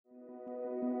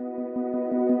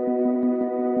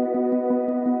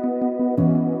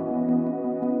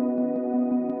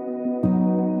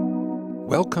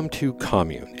Welcome to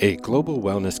Commune, a global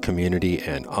wellness community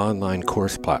and online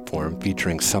course platform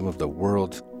featuring some of the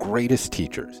world's greatest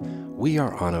teachers. We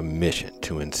are on a mission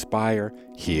to inspire,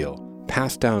 heal,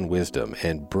 pass down wisdom,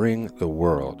 and bring the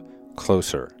world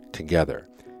closer together.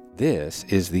 This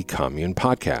is the Commune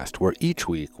Podcast, where each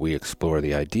week we explore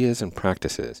the ideas and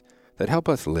practices that help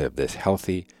us live this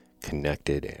healthy,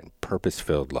 connected, and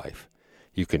purpose-filled life.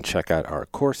 You can check out our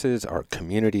courses, our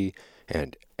community,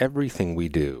 and everything we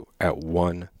do at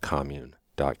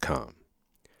onecommune.com.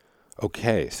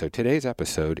 Okay, so today's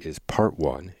episode is part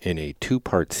one in a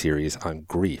two-part series on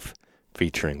grief,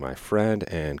 featuring my friend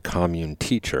and commune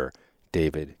teacher,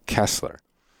 David Kessler.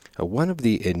 One of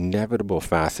the inevitable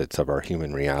facets of our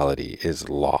human reality is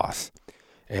loss.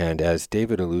 And as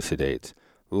David elucidates,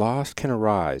 loss can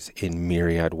arise in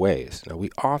myriad ways. Now, we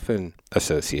often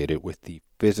associate it with the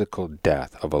physical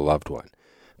death of a loved one.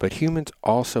 But humans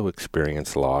also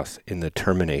experience loss in the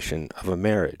termination of a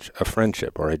marriage, a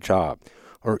friendship, or a job,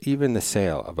 or even the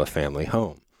sale of a family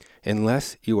home.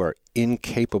 Unless you are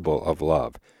incapable of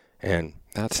love, and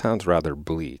that sounds rather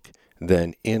bleak,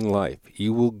 then in life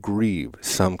you will grieve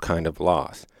some kind of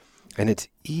loss. And it's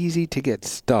easy to get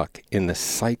stuck in the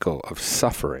cycle of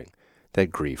suffering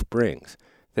that grief brings.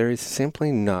 There is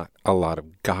simply not a lot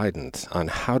of guidance on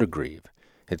how to grieve.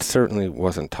 It certainly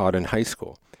wasn't taught in high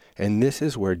school. And this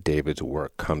is where David's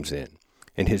work comes in.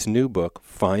 In his new book,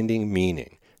 Finding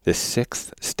Meaning, The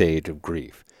Sixth Stage of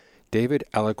Grief, David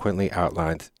eloquently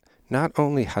outlines not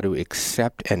only how to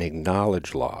accept and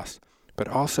acknowledge loss, but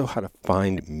also how to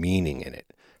find meaning in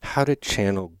it, how to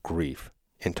channel grief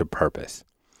into purpose.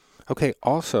 Okay,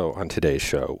 also on today's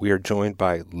show, we are joined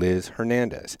by Liz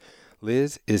Hernandez.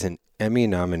 Liz is an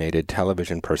Emmy-nominated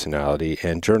television personality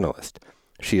and journalist.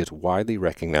 She is widely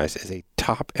recognized as a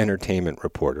top entertainment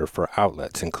reporter for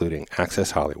outlets including Access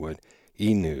Hollywood,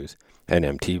 E! News, and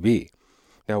MTV.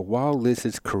 Now, while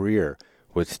Liz's career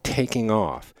was taking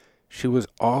off, she was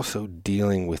also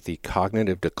dealing with the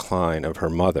cognitive decline of her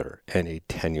mother and a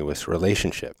tenuous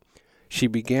relationship. She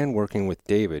began working with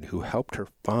David, who helped her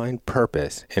find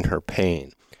purpose in her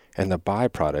pain, and the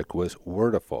byproduct was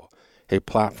Wordiful, a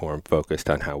platform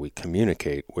focused on how we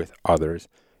communicate with others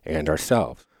and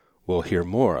ourselves. We'll hear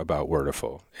more about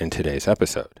Wordiful in today's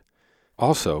episode.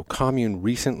 Also, Commune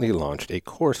recently launched a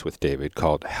course with David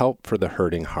called Help for the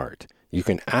Hurting Heart. You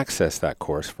can access that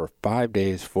course for 5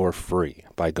 days for free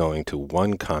by going to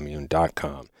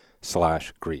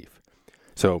onecommune.com/grief.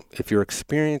 So if you're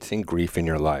experiencing grief in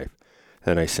your life,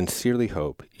 then I sincerely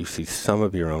hope you see some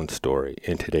of your own story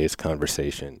in today's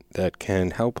conversation that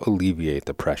can help alleviate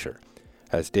the pressure.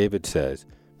 As David says,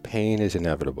 pain is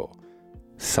inevitable.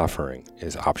 Suffering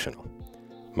is optional.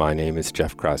 My name is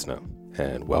Jeff Krasno,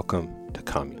 and welcome to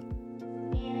Commune.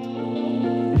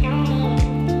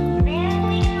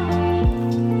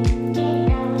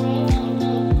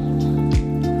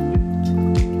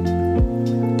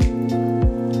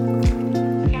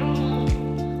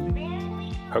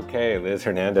 Okay, Liz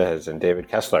Hernandez and David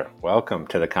Kessler, welcome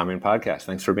to the Commune Podcast.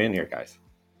 Thanks for being here, guys.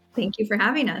 Thank you for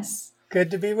having us.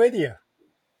 Good to be with you.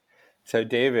 So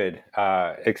David,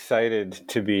 excited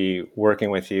to be working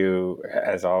with you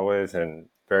as always, and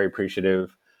very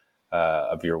appreciative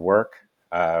of your work,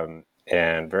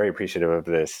 and very appreciative of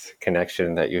this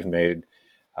connection that you've made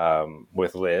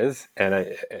with Liz. And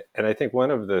I think one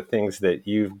of the things that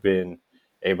you've been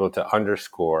able to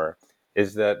underscore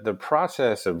is that the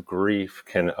process of grief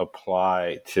can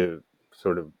apply to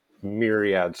sort of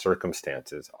myriad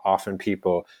circumstances. Often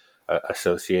people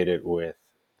associate it with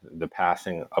the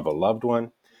passing of a loved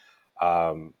one.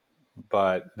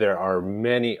 But there are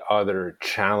many other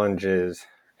challenges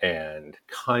and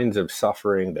kinds of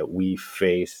suffering that we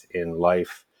face in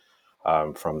life,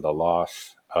 from the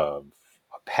loss of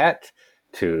a pet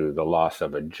to the loss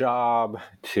of a job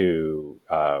to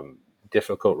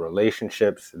difficult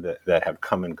relationships that have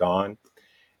come and gone.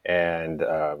 And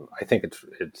I think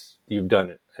it's you've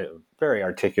done a very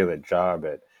articulate job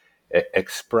at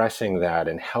expressing that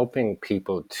and helping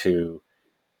people to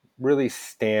really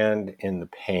stand in the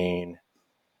pain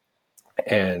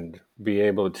and be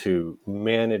able to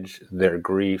manage their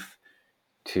grief,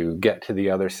 to get to the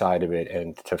other side of it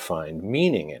and to find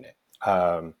meaning in it.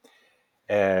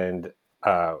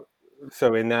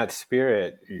 So in that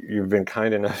spirit, you've been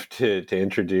kind enough to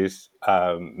introduce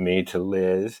me to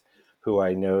Liz, who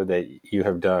I know that you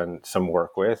have done some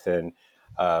work with. And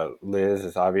Liz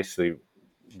is obviously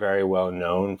very well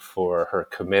known for her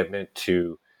commitment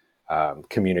to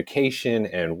communication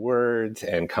and words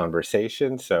and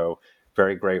conversation. So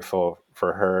very grateful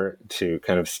for her to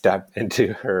kind of step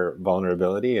into her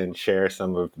vulnerability and share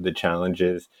some of the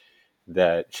challenges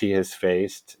that she has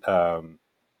faced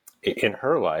in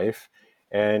her life.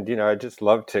 And, I'd just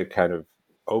love to kind of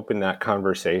open that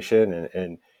conversation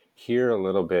and hear a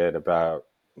little bit about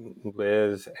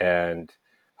Liz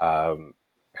um,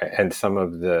 and some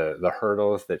of the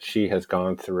hurdles that she has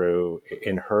gone through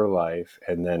in her life,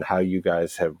 and then how you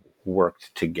guys have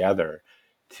worked together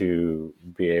to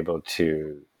be able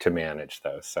to manage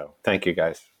those. So thank you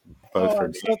guys both Oh, for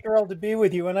I'm being so thrilled to be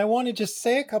with you. And I want to just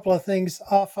say a couple of things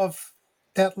off of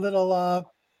that little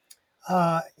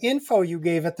info you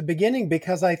gave at the beginning,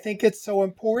 because I think it's so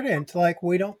important. Like,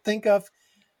 we don't think of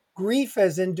grief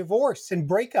as in divorce and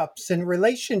breakups and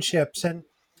relationships. And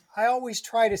I always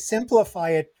try to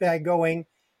simplify it by going,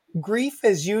 grief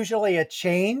is usually a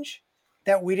change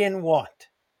that we didn't want.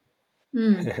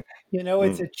 Mm.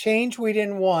 It's a change we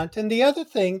didn't want. And the other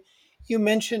thing you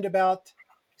mentioned about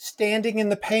standing in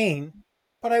the pain,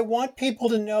 but I want people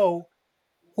to know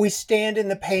we stand in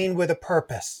the pain with a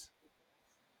purpose.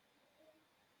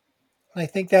 I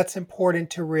think that's important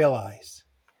to realize.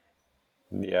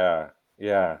 Yeah,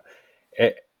 yeah.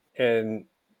 And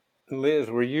Liz,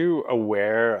 were you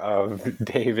aware of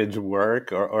David's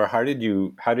work, or how did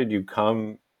you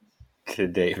come to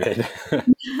David?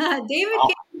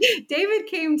 David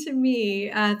came to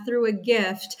me through a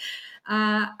gift.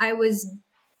 I was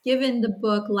given the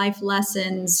book Life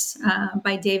Lessons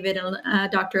by David and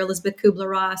Dr. Elizabeth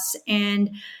Kubler-Ross,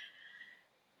 and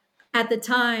at the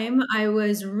time, I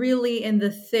was really in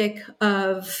the thick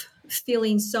of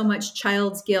feeling so much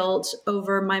child's guilt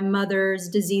over my mother's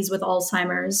disease with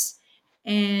Alzheimer's.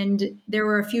 And there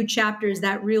were a few chapters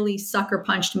that really sucker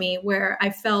punched me, where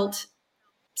I felt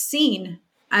seen.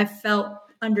 I felt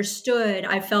understood.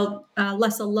 I felt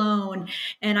less alone,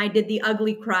 and I did the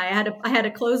ugly cry. I had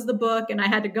to close the book, and I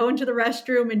had to go into the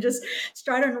restroom and just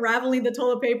start unraveling the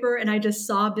toilet paper, and I just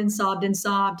sobbed and sobbed and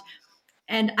sobbed.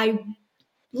 And I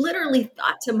literally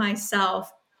thought to myself,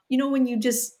 when you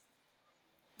just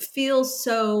feel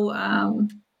so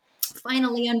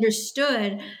finally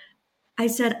understood, I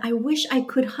said, I wish I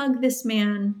could hug this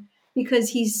man, because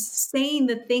he's saying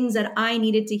the things that I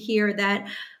needed to hear, that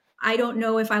I don't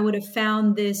know if I would have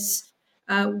found this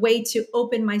way to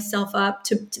open myself up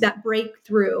to that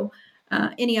breakthrough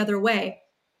any other way.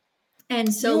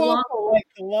 And so You long. also like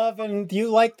the love, and you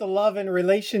like the love and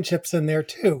relationships in there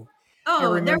too. I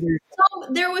Oh, remember.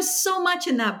 there was so much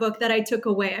in that book that I took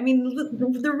away. I mean,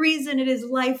 the reason it is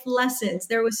life lessons,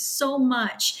 there was so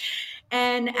much.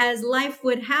 And as life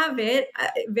would have it,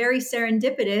 very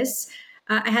serendipitous,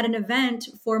 I had an event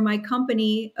for my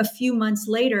company a few months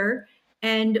later.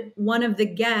 And one of the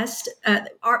guests,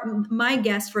 my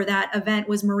guest for that event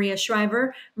was Maria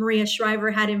Shriver. Maria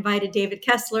Shriver had invited David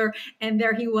Kessler, and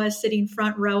there he was sitting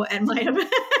front row at my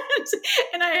event.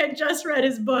 And I had just read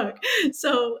his book.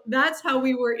 So that's how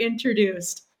we were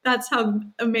introduced. That's how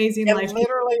amazing And life is.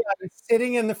 literally, I was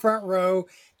sitting in the front row,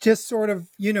 just sort of,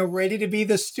 ready to be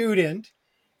the student.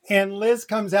 And Liz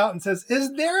comes out and says,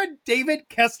 "Is there a David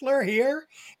Kessler here?"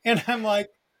 And I'm like,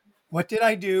 "What did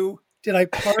I do? Did I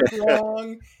park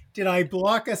wrong? Did I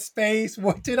block a space?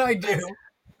 What did I do?"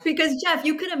 Because Jeff,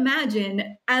 you could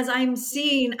imagine, as I'm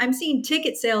seeing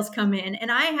ticket sales come in,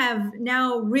 and I have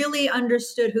now really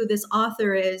understood who this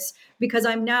author is, because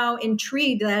I'm now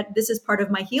intrigued that this is part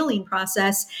of my healing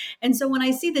process. And so when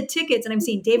I see the tickets and I'm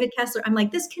seeing David Kessler, I'm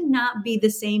like, this cannot be the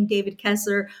same David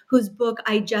Kessler whose book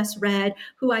I just read,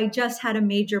 who I just had a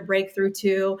major breakthrough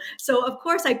to. So of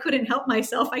course I couldn't help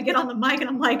myself. I get on the mic and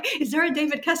I'm like, is there a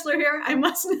David Kessler here? I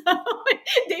must know.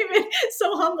 David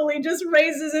so humbly just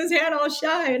raises his hand all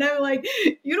shy. And I'm like,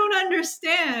 you don't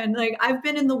understand. Like, I've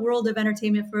been in the world of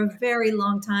entertainment for a very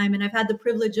long time, and I've had the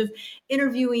privilege of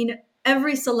interviewing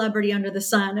every celebrity under the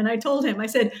sun. And I told him, I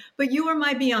said, but you are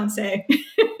my Beyonce.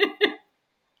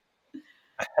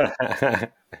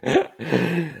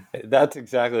 That's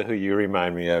exactly who you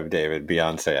remind me of, David.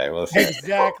 Beyonce, I will say.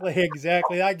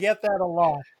 Exactly. I get that a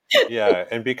lot. Yeah,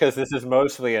 and because this is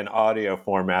mostly an audio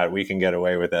format, we can get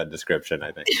away with that description,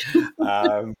 I think.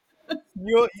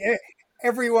 You,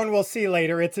 everyone will see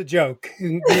later. It's a joke.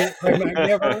 I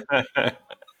never.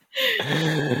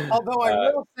 Although I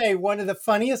will say, one of the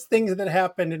funniest things that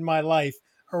happened in my life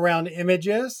around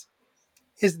images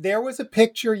is there was a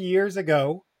picture years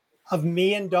ago of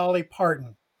me and Dolly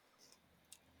Parton.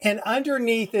 And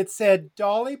underneath it said,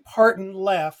 Dolly Parton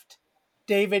left,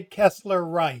 David Kessler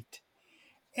right.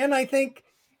 And I think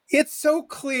it's so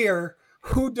clear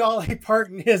who Dolly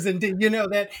Parton is, and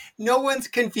that no one's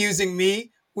confusing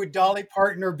me with Dolly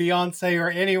Parton or Beyonce or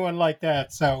anyone like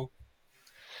that. So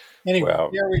anyway, well,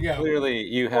 there we go. clearly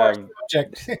you Our have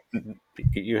subject.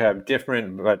 you have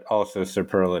different but also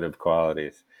superlative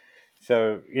qualities.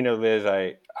 So, Liz,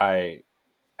 I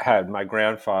my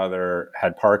grandfather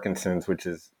had Parkinson's, which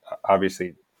is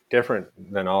obviously different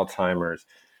than Alzheimer's,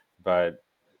 but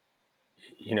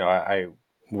I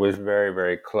was very,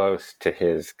 very close to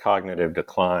his cognitive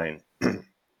decline,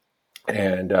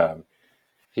 and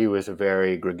he was a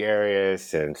very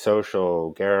gregarious and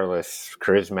social, garrulous,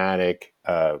 charismatic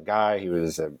guy. He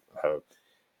was a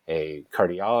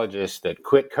cardiologist that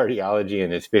quit cardiology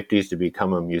in his 50s to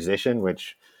become a musician,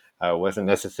 which wasn't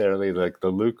necessarily like the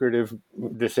lucrative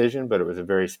decision, but it was a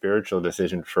very spiritual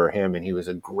decision for him. And he was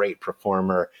a great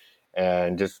performer.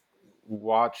 And just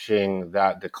watching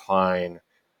that decline,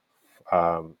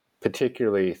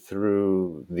 particularly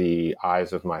through the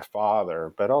eyes of my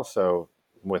father, but also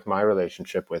with my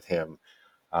relationship with him,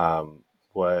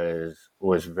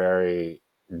 was very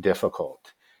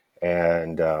difficult.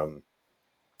 And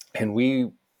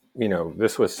we,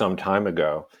 this was some time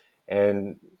ago,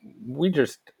 and we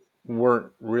just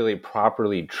weren't really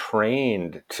properly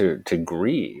trained to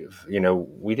grieve.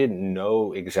 We didn't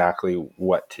know exactly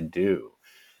what to do.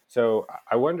 So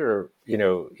I wonder,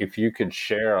 if you could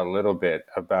share a little bit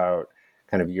about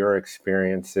kind of your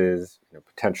experiences,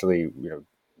 potentially,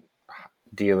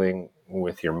 dealing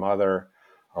with your mother,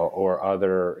 or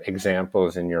other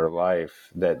examples in your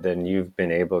life that then you've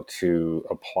been able to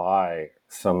apply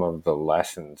some of the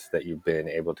lessons that you've been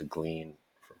able to glean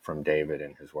from David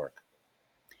and his work.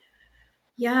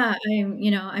 Yeah,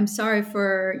 I'm sorry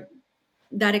for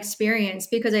that experience,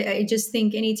 because I just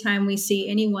think anytime we see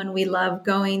anyone we love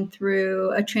going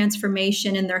through a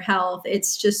transformation in their health,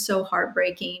 it's just so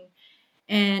heartbreaking.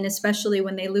 And especially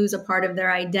when they lose a part of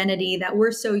their identity that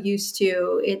we're so used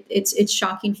to, it's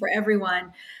shocking for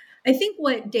everyone. I think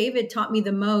what David taught me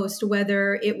the most,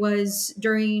 whether it was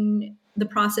during the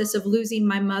process of losing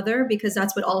my mother, because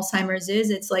that's what Alzheimer's is.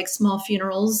 It's like small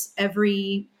funerals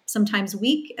every, sometimes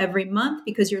week, every month,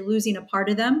 because you're losing a part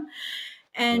of them.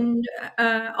 And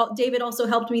David also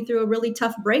helped me through a really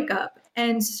tough breakup.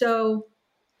 And so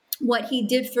what he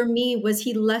did for me was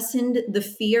he lessened the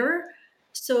fear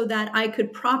so that I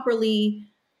could properly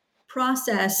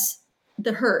process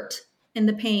the hurt and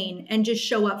the pain and just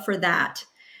show up for that.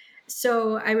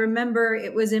 So I remember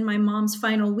it was in my mom's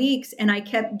final weeks, and I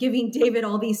kept giving David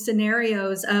all these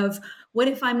scenarios of, what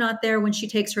if I'm not there when she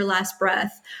takes her last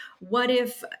breath? What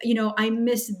if, I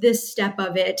miss this step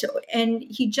of it? And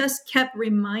he just kept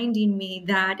reminding me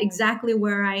that exactly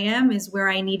where I am is where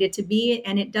I needed to be.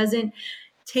 And it doesn't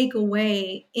take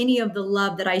away any of the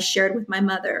love that I shared with my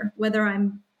mother, whether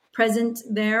I'm present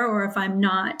there or if I'm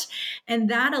not. And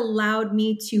that allowed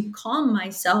me to calm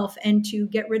myself and to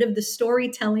get rid of the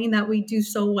storytelling that we do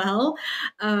so well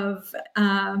of,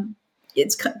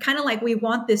 it's kind of like we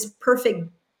want this perfect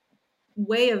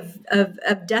way of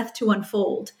death to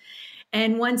unfold.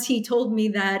 And once he told me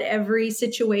that every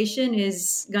situation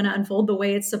is going to unfold the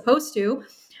way it's supposed to,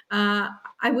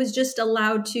 I was just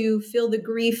allowed to feel the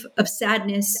grief of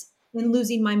sadness in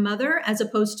losing my mother, as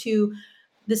opposed to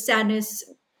the sadness,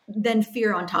 then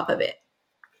fear on top of it.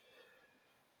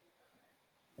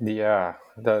 Yeah,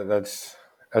 that's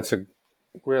a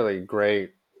really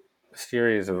great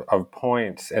series of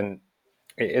points. And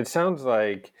it sounds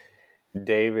like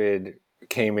David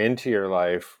came into your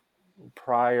life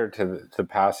prior to the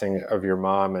passing of your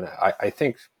mom. And I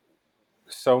think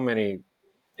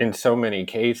in so many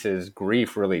cases,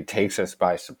 grief really takes us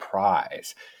by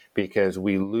surprise, because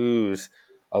we lose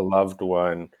a loved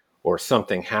one or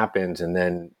something happens, and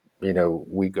then,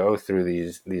 we go through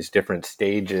these different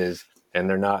stages, and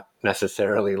they're not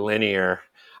necessarily linear.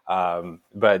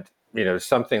 But,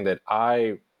 something that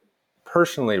I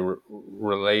personally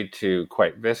relate to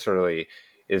quite viscerally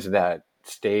is that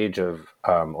stage of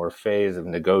or phase of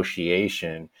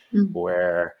negotiation,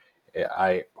 where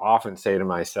I often say to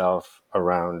myself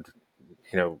around,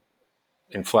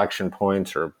 inflection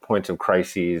points or points of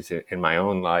crises in my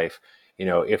own life,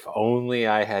 if only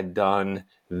I had done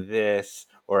this,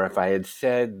 or if I had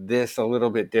said this a little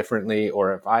bit differently,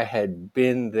 or if I had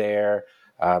been there.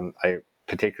 I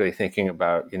particularly thinking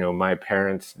about, my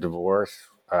parents' divorce,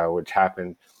 which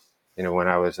happened, when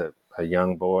I was a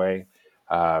young boy.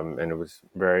 And it was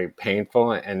very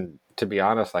painful. And to be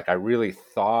honest, like, I really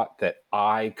thought that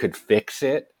I could fix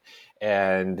it.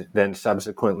 And then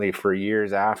subsequently, for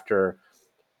years after,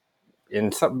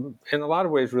 in a lot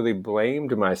of ways, really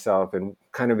blamed myself and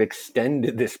kind of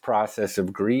extended this process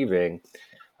of grieving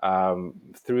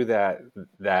through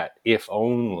that if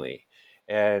only.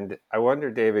 And I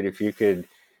wonder, David, if you could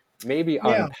maybe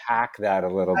unpack that a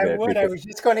little bit. I was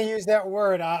just going to use that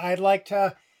word. I'd like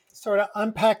to sort of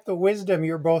unpack the wisdom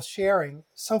you're both sharing.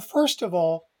 So first of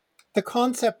all, the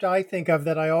concept I think of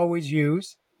that I always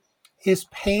use is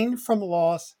pain from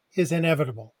loss is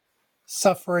inevitable.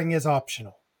 Suffering is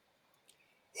optional.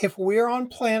 If we're on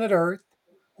planet Earth,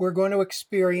 we're going to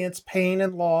experience pain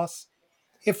and loss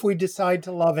if we decide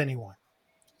to love anyone.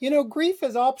 Grief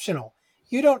is optional.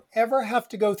 You don't ever have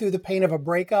to go through the pain of a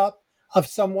breakup, of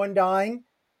someone dying.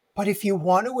 But if you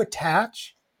want to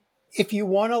attach, if you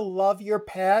want to love your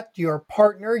pet, your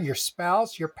partner, your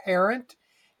spouse, your parent,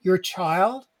 your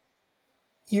child,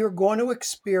 you're going to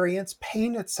experience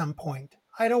pain at some point.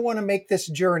 I don't want to make this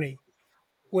journey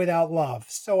without love.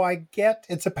 So I get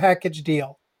it's a package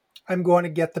deal. I'm going to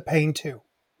get the pain too.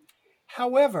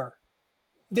 However,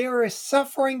 there is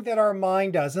suffering that our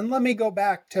mind does. And let me go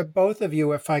back to both of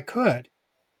you if I could.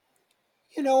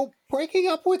 Breaking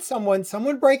up with someone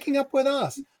breaking up with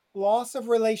us, loss of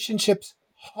relationships,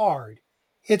 hard.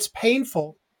 It's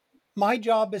painful. My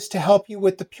job is to help you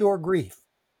with the pure grief.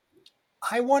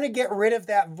 I want to get rid of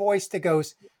that voice that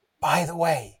goes, by the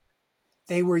way,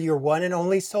 they were your one and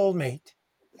only soulmate,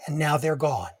 and now they're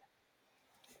gone.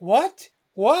 What?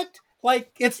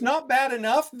 Like, it's not bad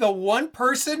enough the one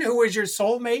person who was your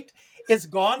soulmate is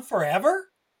gone forever?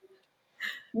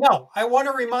 No, I want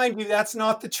to remind you that's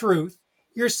not the truth.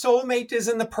 Your soulmate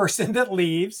isn't the person that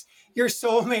leaves. Your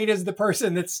soulmate is the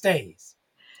person that stays.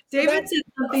 David said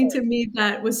something to me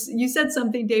you said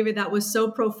something, David, that was so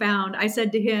profound. I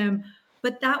said to him,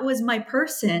 but that was my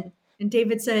person. And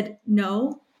David said,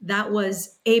 no, that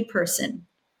was a person.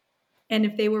 And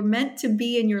if they were meant to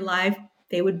be in your life,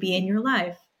 they would be in your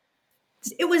life.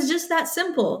 It was just that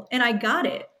simple. And I got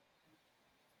it.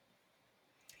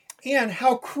 And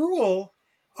how cruel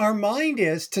our mind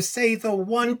is to say the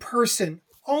one person,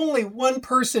 only one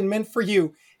person meant for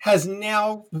you has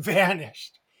now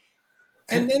vanished.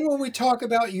 And then when we talk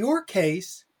about your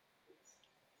case,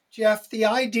 Jeff, the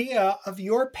idea of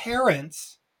your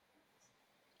parents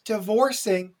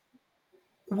divorcing,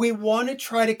 we want to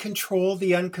try to control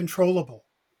the uncontrollable.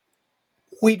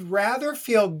 We'd rather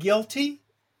feel guilty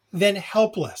than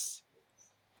helpless.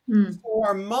 So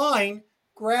our mind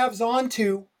grabs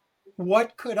onto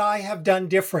what could I have done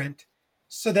different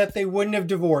so that they wouldn't have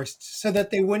divorced, so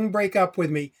that they wouldn't break up with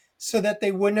me, so that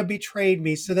they wouldn't have betrayed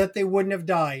me, so that they wouldn't have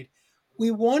died. We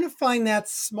want to find that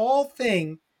small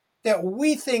thing that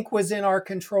we think was in our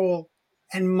control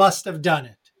and must have done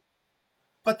it.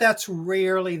 But that's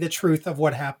rarely the truth of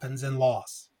what happens in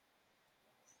loss.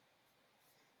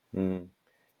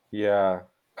 Yeah.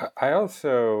 I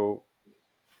also,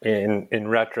 in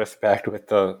retrospect, with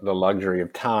the luxury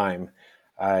of time,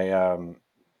 I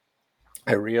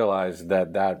realized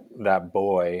that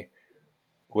boy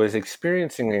was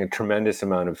experiencing a tremendous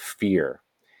amount of fear.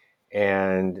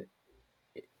 And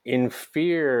in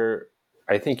fear,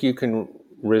 I think you can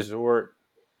resort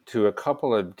to a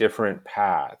couple of different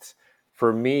paths.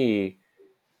 For me,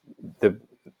 the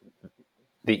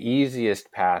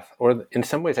easiest path, or in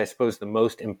some ways, I suppose the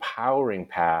most empowering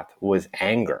path, was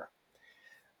anger.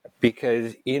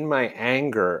 Because in my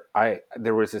anger,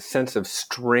 there was a sense of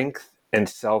strength and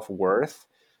self-worth.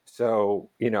 So,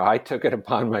 I took it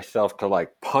upon myself to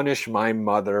punish my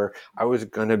mother. I was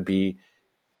going to be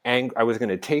angry. I was going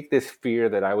to take this fear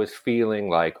that I was feeling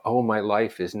like, oh, my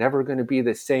life is never going to be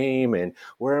the same. And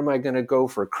where am I going to go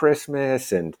for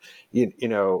Christmas? And,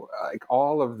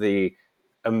 all of the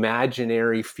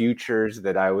imaginary futures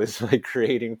that I was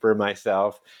creating for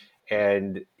myself.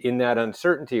 And in that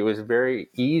uncertainty, it was very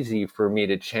easy for me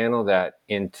to channel that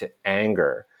into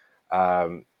anger.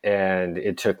 And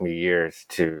it took me years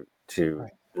to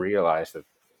realize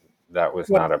that was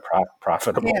not a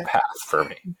profitable path for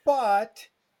me. But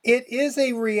it is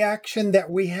a reaction that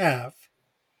we have,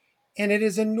 and it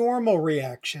is a normal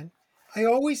reaction. I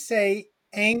always say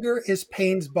anger is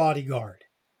pain's bodyguard.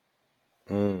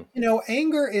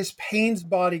 Anger is pain's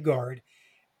bodyguard.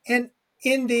 And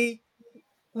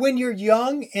when you're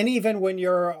young and even when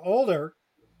you're older,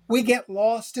 we get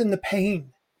lost in the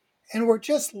pain and we're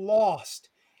just lost.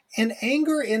 And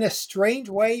anger, in a strange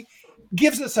way,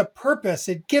 gives us a purpose.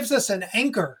 It gives us an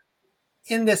anchor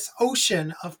in this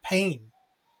ocean of pain.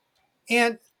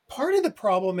 And part of the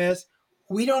problem is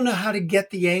we don't know how to get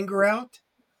the anger out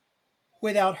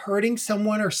without hurting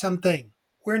someone or something.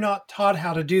 We're not taught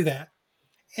how to do that.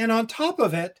 And on top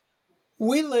of it,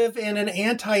 we live in an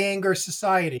anti-anger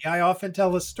society. I often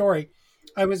tell this story.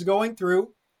 I was going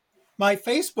through my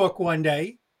Facebook one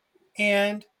day,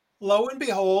 and lo and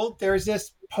behold, there's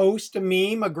this post, a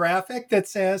meme, a graphic that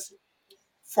says,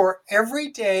 for every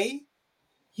day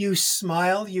you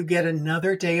smile, you get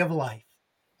another day of life.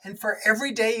 And for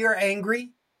every day you're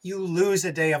angry, you lose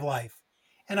a day of life.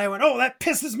 And I went, oh, that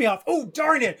pisses me off. Oh,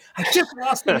 darn it. I just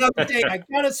lost another day. I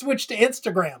got to switch to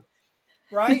Instagram.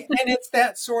 Right? And it's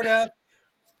that sort of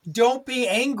don't be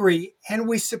angry, and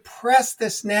we suppress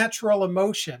this natural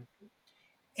emotion.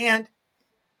 And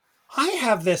I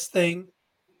have this thing.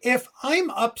 If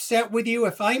I'm upset with you,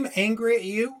 if I'm angry at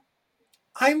you,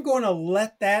 I'm going to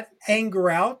let that anger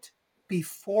out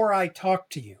before I talk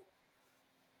to you.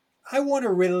 I want to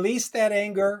release that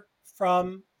anger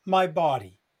from my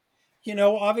body.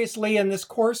 Obviously, in this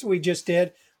course we just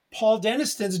did, Paul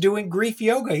Deniston's doing grief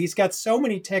yoga. He's got so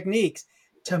many techniques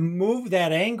to move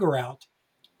that anger out.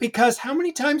 Because how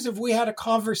many times have we had a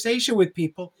conversation with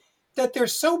people that they're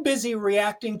so busy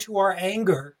reacting to our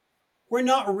anger, we're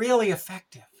not really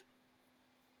effective.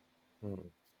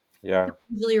 Yeah.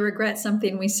 Usually regret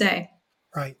something we say.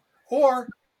 Right. Or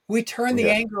we turn the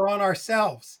anger on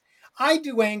ourselves. I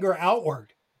do anger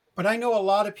outward, but I know a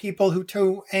lot of people who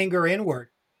do anger inward.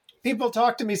 People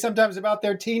talk to me sometimes about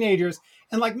their teenagers,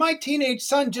 and like, my teenage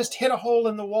son just hit a hole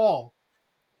in the wall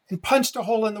and punched a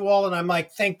hole in the wall. And I'm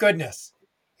like, thank goodness.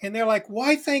 And they're like,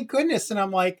 why thank goodness? And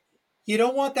I'm like, you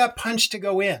don't want that punch to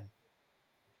go in.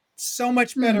 It's so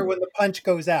much better when the punch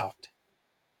goes out.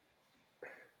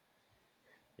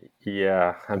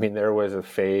 Yeah. I mean, there was a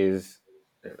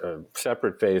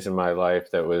separate phase in my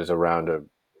life that was around a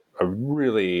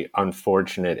really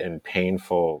unfortunate and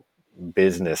painful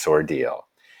business ordeal.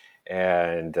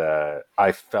 And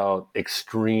I felt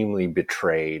extremely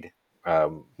betrayed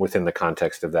within the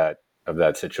context of that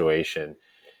situation.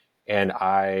 And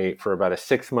for about a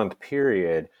 6-month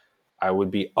period, I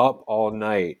would be up all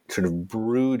night, sort of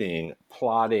brooding,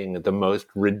 plotting the most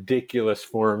ridiculous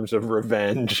forms of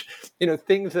revenge,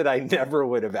 things that I never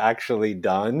would have actually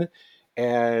done.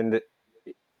 And, at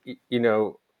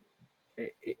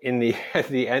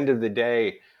the end of the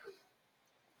day,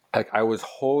 like, I was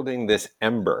holding this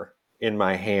ember in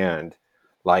my hand,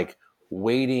 like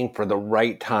waiting for the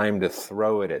right time to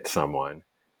throw it at someone.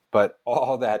 But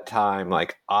all that time,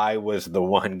 like, I was the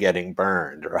one getting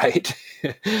burned, right?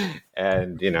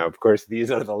 And, of course, these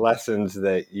are the lessons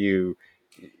that you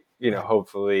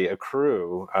hopefully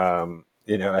accrue,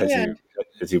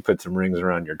 as you put some rings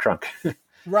around your trunk.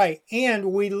 Right.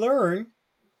 And we learn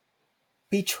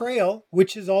betrayal,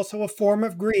 which is also a form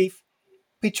of grief.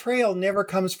 Betrayal never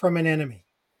comes from an enemy.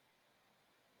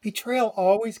 Betrayal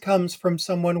always comes from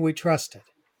someone we trusted.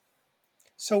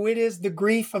 So it is the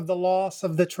grief of the loss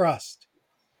of the trust.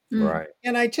 Right.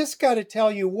 And I just got to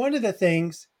tell you, one of the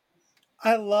things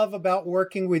I love about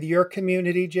working with your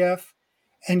community, Jeff,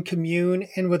 and Commune,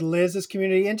 and with Liz's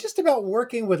community, and just about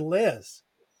working with Liz,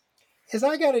 is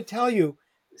I got to tell you,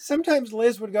 sometimes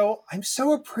Liz would go, I'm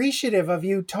so appreciative of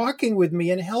you talking with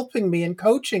me and helping me and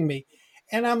coaching me.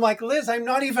 And I'm like, Liz, I'm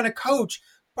not even a coach,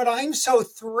 but I'm so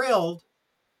thrilled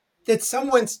that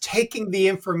someone's taking the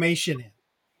information in.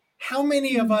 How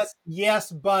many of us,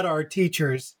 yes, but our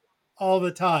teachers all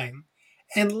the time?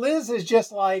 And Liz is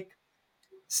just like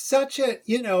such a,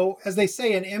 as they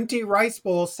say, an empty rice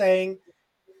bowl saying,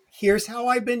 here's how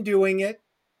I've been doing it,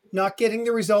 not getting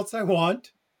the results I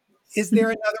want. Is there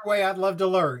another way I'd love to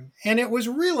learn? And it was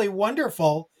really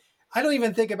wonderful. I don't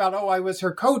even think about, I was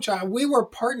her coach. We were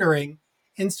partnering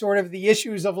in sort of the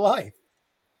issues of life.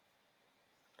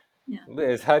 Yeah.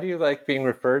 Liz, how do you like being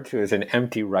referred to as an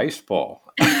empty rice bowl?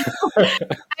 I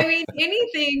mean,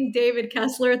 anything David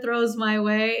Kessler throws my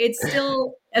way, it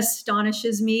still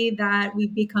astonishes me that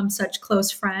we've become such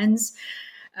close friends.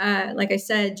 Like I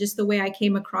said, just the way I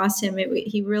came across him,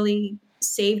 he really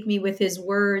saved me with his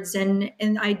words. And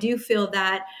I do feel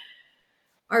that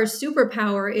our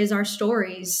superpower is our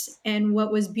stories. And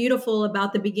what was beautiful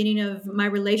about the beginning of my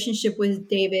relationship with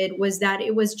David was that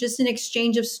it was just an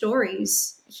exchange of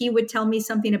stories. He would tell me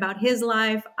something about his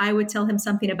life, I would tell him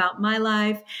something about my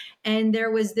life. And there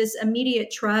was this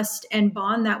immediate trust and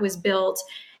bond that was built.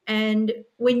 And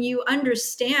when you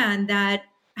understand that,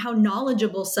 how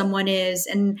knowledgeable someone is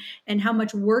and how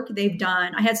much work they've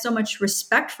done, I had so much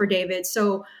respect for David.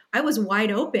 So I was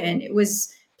wide open. It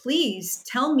was, please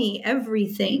tell me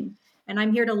everything. And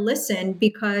I'm here to listen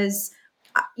because,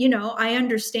 I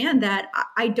understand that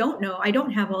I don't know. I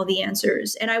don't have all the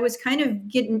answers. And I was kind of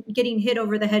getting hit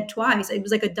over the head twice. It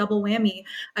was like a double whammy.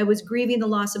 I was grieving the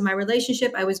loss of my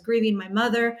relationship. I was grieving my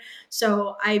mother.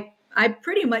 So I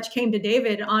pretty much came to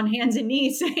David on hands and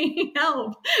knees saying,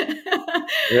 help.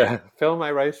 Yeah, fill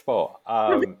my rice bowl.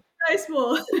 Rice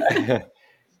bowl.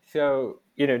 So,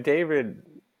 David,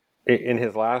 in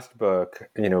his last book,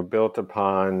 built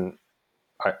upon,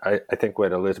 I think,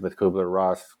 what Elizabeth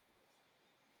Kubler-Ross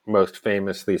most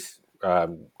famously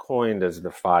coined as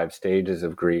the 5 stages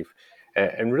of grief,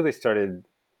 and really started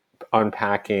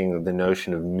unpacking the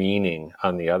notion of meaning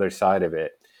on the other side of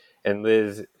it. And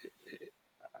Liz,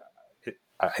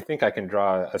 I think I can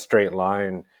draw a straight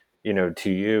line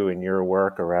to you and your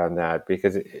work around that,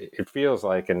 because it feels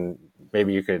like, and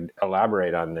maybe you could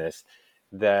elaborate on this,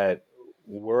 that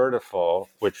Wordiful,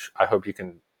 which I hope you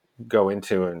can go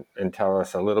into and tell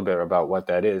us a little bit about what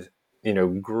that is,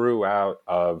 grew out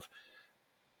of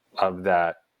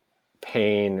that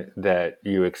pain that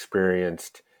you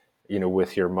experienced,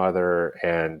 with your mother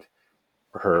and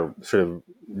her sort of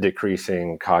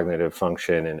decreasing cognitive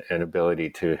function and ability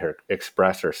to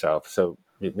express herself. So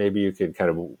maybe you could kind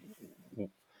of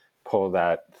pull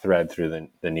that thread through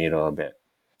the needle a bit.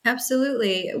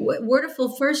 Absolutely.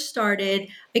 Wordiful first started,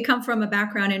 I come from a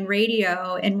background in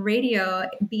radio, and radio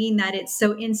being that it's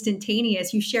so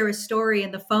instantaneous, you share a story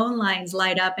and the phone lines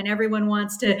light up and everyone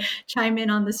wants to chime in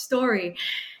on the story.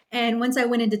 And once I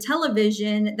went into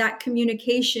television, that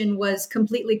communication was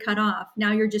completely cut off.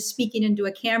 Now you're just speaking into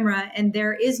a camera and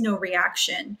there is no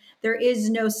reaction. There is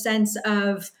no sense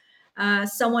of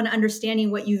someone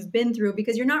understanding what you've been through,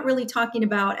 because you're not really talking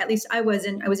about, at least I was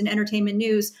in entertainment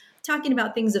news, talking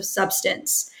about things of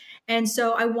substance. And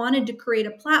so I wanted to create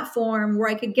a platform where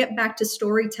I could get back to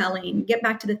storytelling, get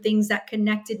back to the things that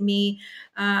connected me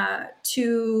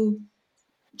to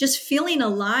just feeling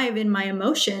alive in my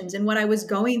emotions and what I was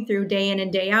going through day in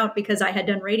and day out, because I had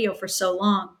done radio for so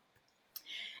long.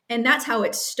 And that's how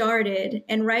it started.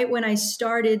 And right when I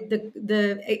started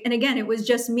and again, it was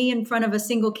just me in front of a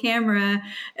single camera,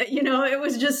 it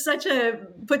was just such a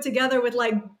put together with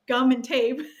like gum and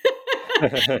tape.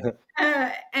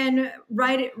 And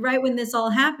right when this all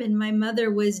happened, my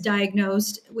mother was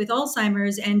diagnosed with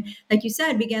Alzheimer's, and like you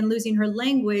said, began losing her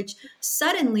language.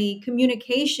 Suddenly,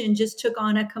 communication just took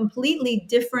on a completely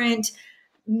different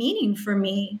meaning for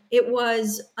me. It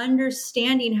was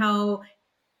understanding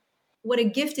what a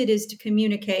gift it is to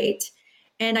communicate.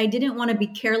 And I didn't want to be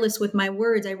careless with my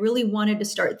words. I really wanted to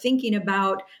start thinking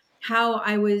about how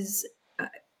I was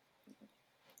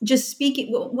just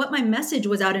speaking, what my message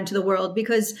was out into the world,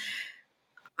 because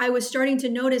I was starting to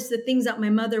notice the things that my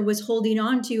mother was holding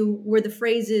on to were the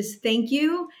phrases, thank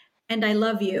you, and I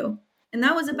love you. And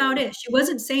that was about it. She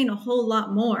wasn't saying a whole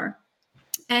lot more.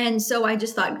 And so I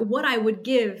just thought what I would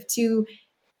give to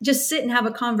just sit and have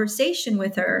a conversation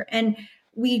with her. And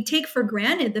we take for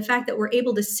granted the fact that we're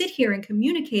able to sit here and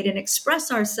communicate and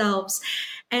express ourselves.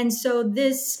 And so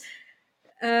this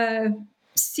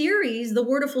series, the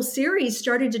Wordiful series,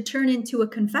 started to turn into a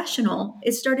confessional.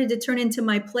 It started to turn into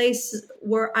my place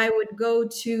where I would go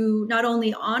to not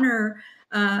only honor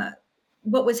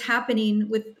what was happening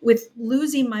with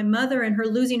losing my mother and her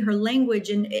losing her language,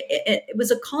 and it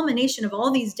was a culmination of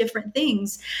all these different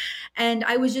things, and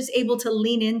I was just able to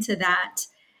lean into that.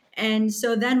 And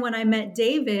so then when I met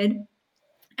David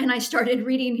and I started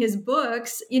reading his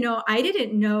books, I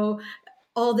didn't know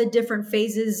all the different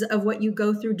phases of what you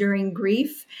go through during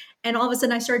grief. And all of a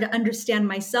sudden I started to understand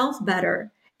myself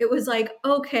better. It was like,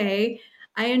 okay,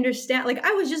 I understand. Like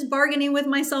I was just bargaining with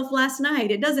myself last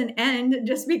night. It doesn't end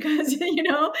just because,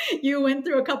 you went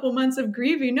through a couple months of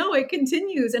grieving. No, it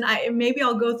continues. And maybe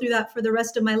I'll go through that for the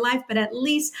rest of my life, but at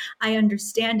least I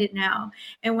understand it now.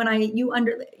 And when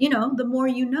the more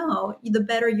you know, the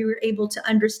better you're able to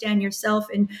understand yourself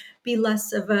and be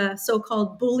less of a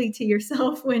so-called bully to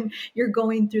yourself when you're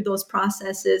going through those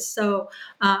processes. So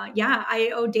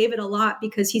I owe David a lot,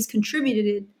 because he's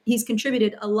contributed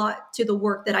a lot to the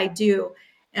work that I do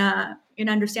in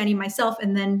understanding myself,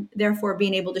 and then therefore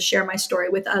being able to share my story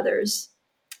with others.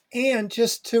 And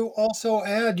just to also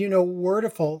add,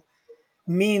 Wordiful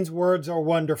means words are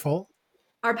wonderful.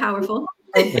 Are powerful.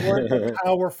 Words are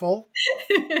powerful.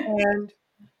 And,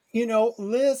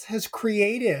 Liz has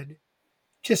created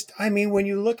when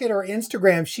you look at her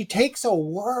Instagram, she takes a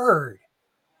word,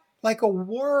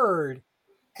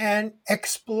 and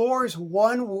explores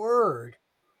one word,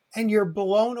 and you're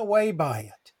blown away by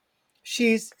it.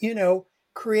 She's,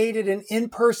 created an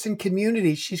in-person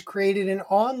community. She's created an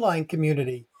online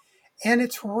community. And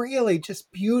it's really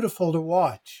just beautiful to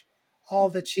watch all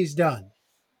that she's done.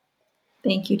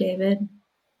 Thank you, David.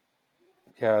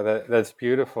 Yeah, that's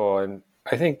beautiful. And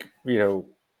I think,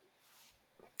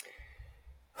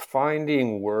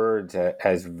 finding words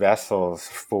as vessels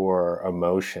for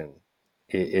emotion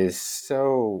is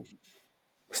so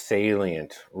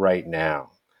salient right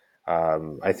now.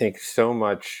 I think so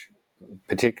much,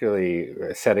 particularly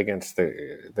set against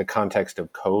the context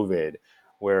of COVID,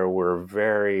 where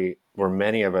where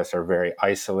many of us are very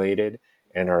isolated,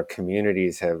 and our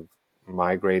communities have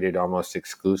migrated almost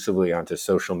exclusively onto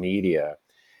social media,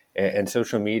 and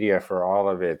social media, for all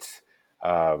of its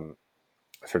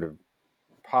sort of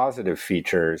positive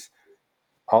features,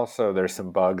 also there's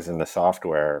some bugs in the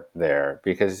software there,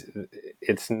 because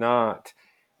it's not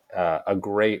a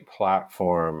great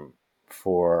platform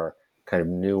for kind of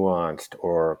nuanced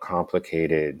or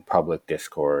complicated public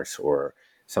discourse, or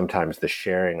sometimes the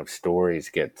sharing of stories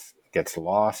gets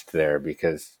lost there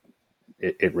because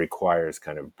it requires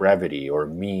kind of brevity or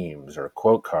memes or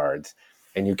quote cards,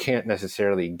 and you can't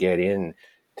necessarily get in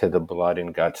to the blood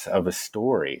and guts of a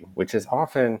story, which is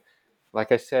often,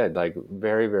 like I said, like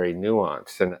very, very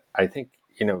nuanced. And I think,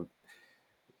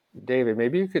 David,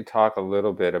 maybe you could talk a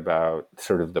little bit about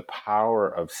sort of the power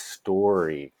of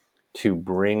story to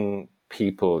bring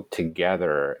people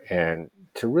together and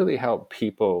to really help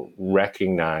people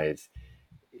recognize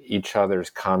each other's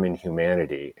common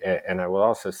humanity. And I will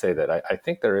also say that I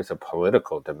think there is a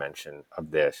political dimension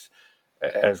of this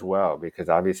as well, because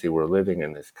obviously we're living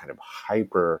in this kind of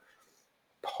hyper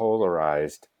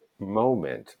polarized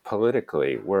moment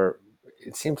politically where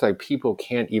it seems like people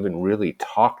can't even really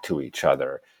talk to each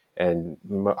other. And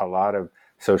a lot of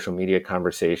social media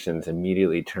conversations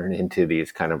immediately turn into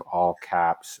these kind of all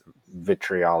caps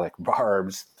vitriolic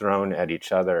barbs thrown at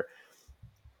each other.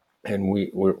 And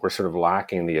we're sort of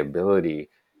lacking the ability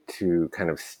to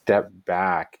kind of step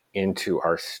back into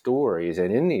our stories.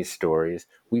 And in these stories,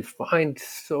 we find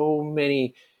so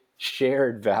many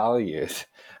shared values.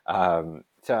 So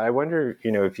I wonder,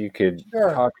 if you could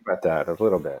Sure. talk about that a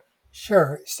little bit.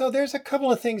 Sure. So there's a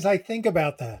couple of things I think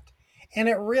about that. And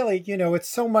it really, it's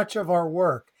so much of our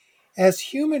work. As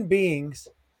human beings,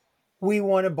 we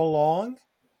want to belong,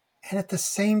 and at the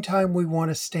same time, we want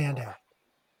to stand out.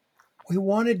 We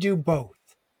want to do both,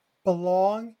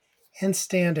 belong and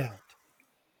stand out.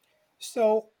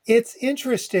 So it's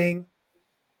interesting.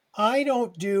 I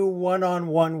don't do one on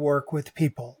one work with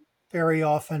people very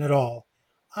often at all.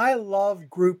 I love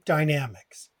group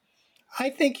dynamics. I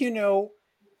think,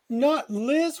 not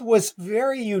Liz was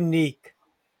very unique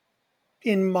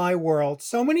in my world.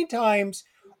 So many times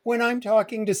when I'm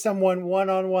talking to someone one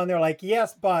on one, they're like,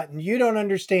 yes, but, and you don't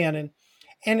understand.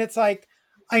 And it's like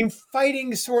I'm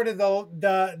fighting sort of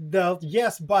the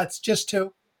yes buts just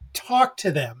to talk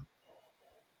to them.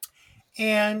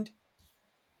 And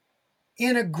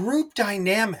in a group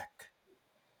dynamic,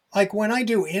 like when I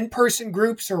do in-person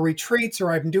groups or retreats,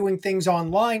 or I'm doing things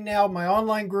online now, my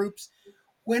online groups,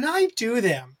 when I do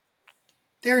them,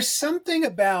 there's something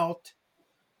about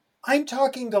I'm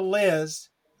talking to Liz,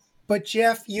 but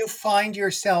Jeff, you find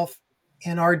yourself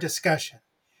in our discussion.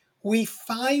 We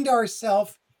find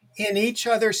ourselves in each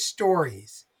other's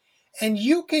stories. And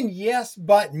you can yes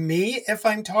but me if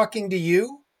I'm talking to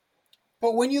you.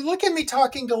 But when you look at me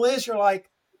talking to Liz, you're like,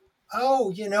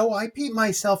 oh, I beat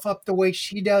myself up the way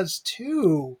she does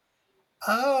too.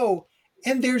 Oh,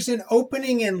 and there's an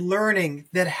opening and learning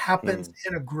that happens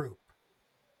in a group.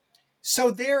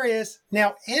 So there is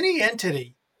now any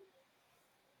entity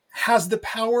has the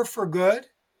power for good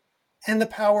and the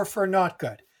power for not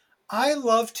good. I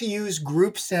love to use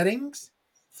group settings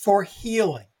for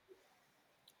healing.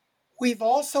 We've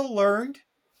also learned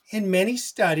in many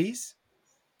studies,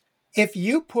 if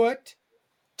you put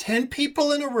 10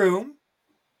 people in a room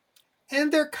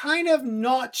and they're kind of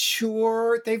not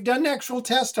sure, they've done an actual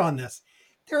test on this,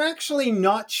 they're actually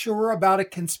not sure about a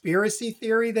conspiracy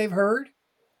theory they've heard.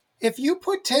 If you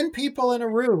put 10 people in a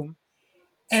room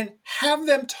and have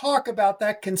them talk about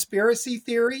that conspiracy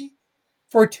theory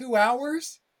for 2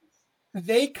 hours,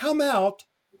 they come out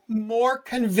more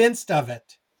convinced of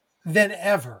it than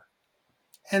ever.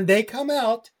 And they come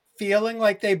out feeling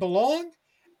like they belong.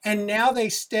 And now they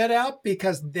stand out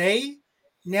because they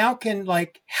now can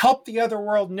help the other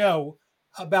world know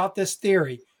about this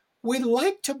theory. We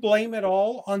like to blame it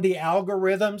all on the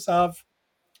algorithms of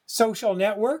social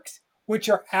networks, which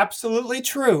are absolutely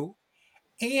true.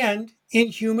 And in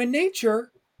human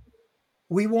nature,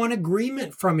 we want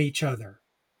agreement from each other.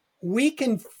 We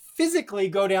can physically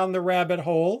go down the rabbit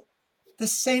hole the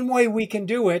same way we can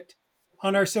do it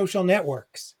on our social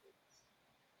networks.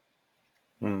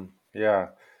 Yeah.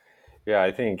 Yeah.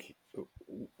 I think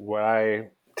what I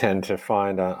tend to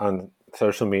find on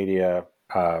social media,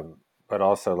 but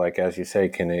also, like, as you say,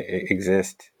 can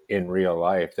exist in real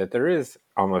life, that there is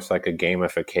almost like a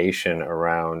gamification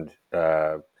around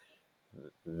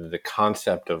the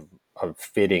concept of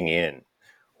fitting in,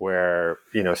 where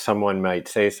someone might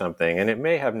say something and it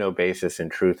may have no basis in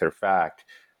truth or fact,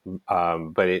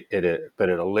 but it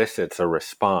elicits a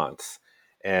response,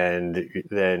 and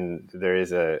then there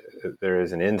is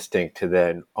an instinct to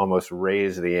then almost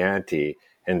raise the ante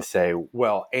and say,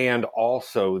 well, and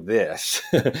also this,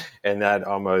 and that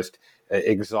almost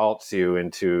exalts you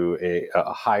into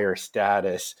a higher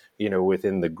status,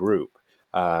 within the group.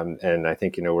 And I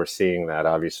think, we're seeing that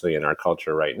obviously in our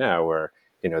culture right now, where,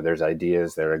 there's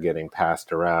ideas that are getting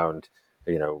passed around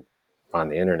you know, on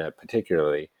the internet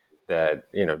particularly, that,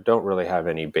 you know, don't really have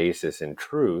any basis in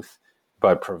truth,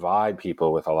 but provide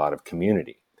people with a lot of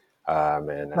community.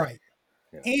 And Right.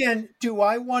 yeah, And do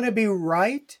I want to be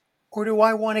right or do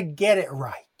I want to get it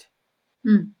right?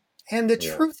 Mm. And the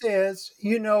yeah, truth is,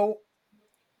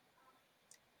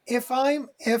 if I'm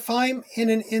in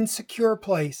an insecure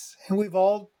place, and we've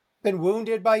all been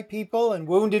wounded by people, and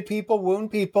wounded people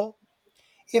wound people.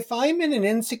 If I'm in an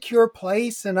insecure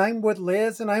place and I'm with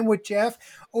Liz and I'm with Jeff,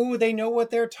 oh, they know what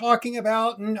they're talking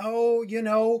about, and oh,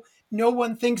 no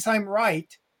one thinks I'm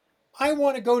right. I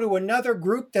want to go to another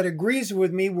group that agrees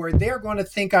with me where they're going to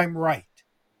think I'm right.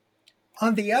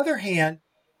 On the other hand,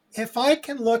 if I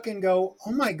can look and go,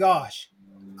 oh my gosh,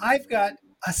 I've got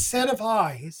a set of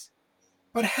eyes,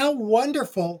 but how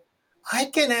wonderful. I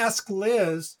can ask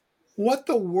Liz what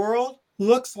the world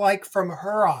looks like from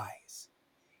her eyes.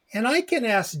 And I can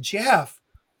ask Jeff,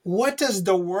 what does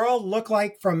the world look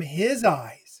like from his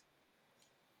eyes?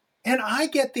 And I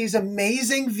get these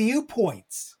amazing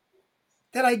viewpoints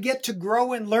that I get to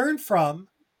grow and learn from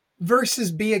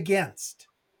versus be against.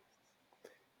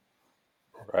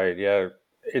 right. Yeah,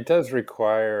 it does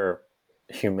require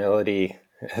humility,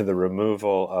 the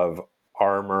removal of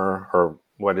armor, or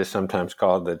what is sometimes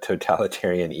called the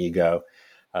totalitarian ego,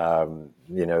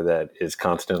 you know, that is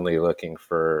constantly looking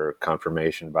for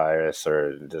confirmation bias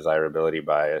or desirability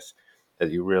bias,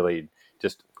 that you really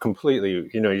just completely,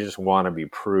 you know, you just want to be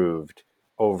proved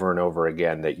over and over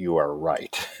again that you are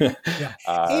right. Yeah.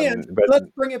 And But let's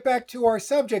bring it back to our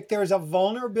subject. There's a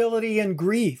vulnerability in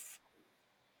grief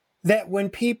that when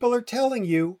people are telling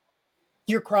you,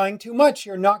 you're crying too much,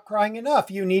 you're not crying enough,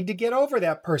 you need to get over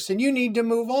that person, you need to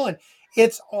move on.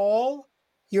 It's all,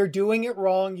 you're doing it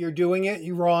wrong, you're doing it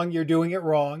wrong, you're doing it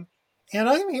wrong. And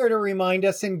I'm here to remind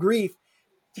us in grief,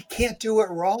 you can't do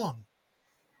it wrong.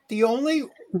 The only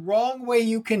wrong way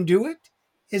you can do it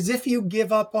is if you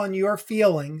give up on your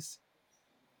feelings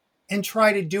and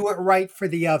try to do it right for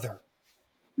the other.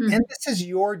 And Mm. this is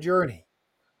your journey.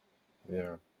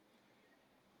 yeah.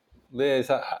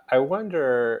 Liz, I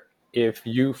wonder if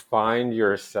you find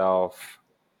yourself,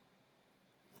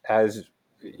 as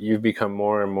you've become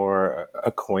more and more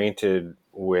acquainted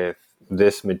with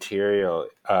this material,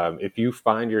 if you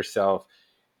find yourself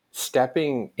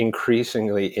stepping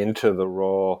increasingly into the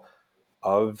role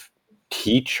of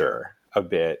teacher a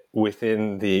bit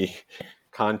within the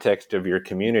context of your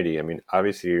community. I mean,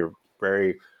 obviously, you're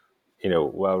very, you know,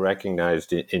 well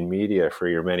recognized in media for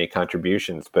your many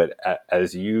contributions, but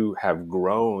as you have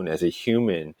grown as a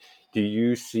human, do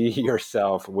you see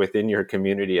yourself within your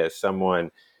community as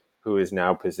someone who is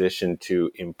now positioned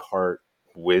to impart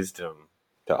wisdom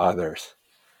to others?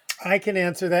 I can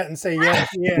answer that and say, yes,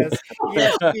 she is.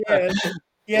 Yes, she is.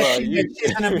 Yes, Well, she is. you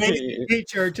She's an amazing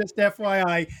teacher, just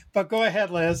FYI. But go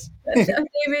ahead, Liz.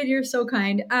 David, you're so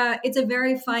kind. It's a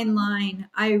very fine line.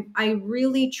 I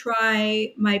really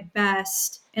try my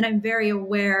best, and I'm very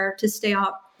aware to stay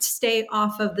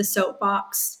off of the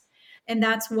soapbox. And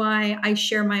that's why I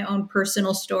share my own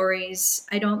personal stories.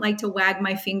 I don't like to wag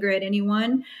my finger at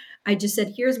anyone. I just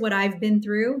said, here's what I've been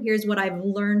through, here's what I've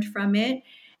learned from it,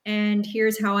 and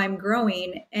here's how I'm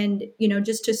growing. And,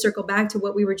 just to circle back to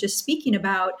what we were just speaking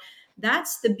about,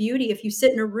 that's the beauty. If you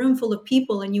sit in a room full of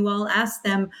people and you all ask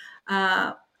them,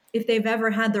 if they've ever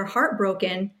had their heart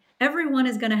broken, everyone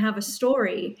is going to have a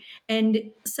story.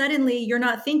 And suddenly you're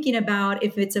not thinking about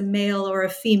if it's a male or a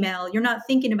female. You're not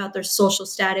thinking about their social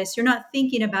status. You're just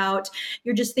thinking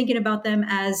about them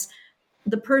as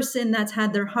the person that's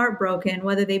had their heart broken,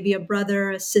 whether they be a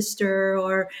brother, a sister,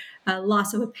 or a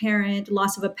loss of a parent,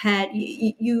 loss of a pet.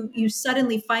 You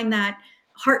suddenly find that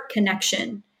heart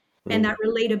connection and that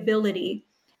relatability.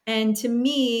 And to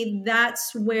me, that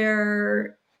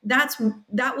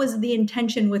was the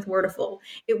intention with Wordiful.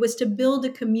 It was to build a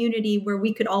community where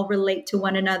we could all relate to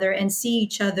one another and see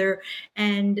each other.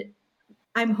 And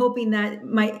I'm hoping that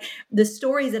the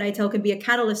stories that I tell could be a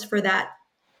catalyst for that.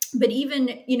 But even,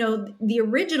 the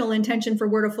original intention for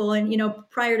Wordiful, and,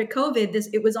 prior to COVID,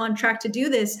 it was on track to do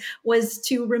this, was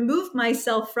to remove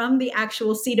myself from the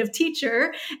actual seat of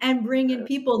teacher and bring in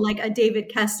people like a David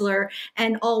Kessler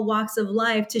and all walks of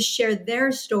life to share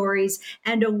their stories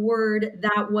and a word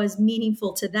that was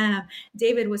meaningful to them.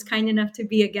 David was kind enough to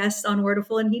be a guest on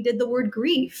Wordiful, and he did the word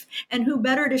grief. And who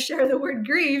better to share the word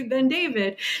grief than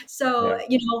David? So,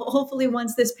 hopefully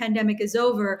once this pandemic is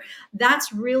over,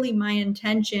 that's really my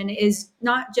intention, is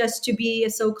not just to be a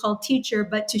so-called teacher,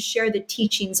 but to share the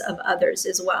teachings of others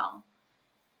as well.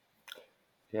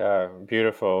 Yeah,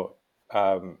 beautiful.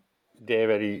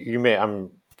 David,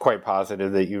 I'm quite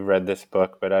positive that you read this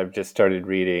book, but I've just started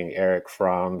reading Erich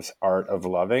Fromm's Art of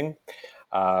Loving.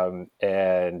 And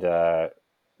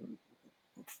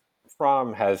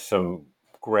Fromm has some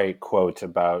great quotes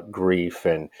about grief,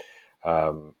 and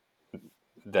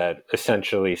that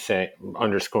essentially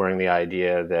underscoring the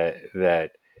idea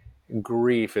that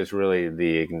grief is really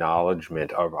the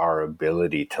acknowledgement of our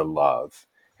ability to love,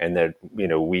 and that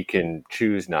we can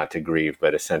choose not to grieve,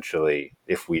 but essentially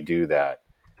if we do that,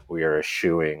 we are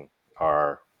eschewing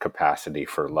our capacity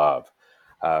for love.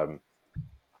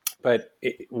 But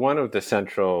one of the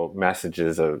central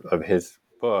messages of his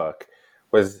book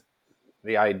was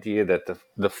the idea that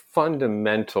the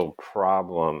fundamental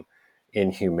problem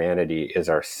in humanity is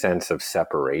our sense of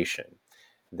separation,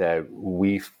 that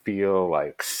we feel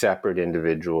like separate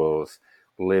individuals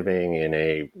living in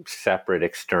a separate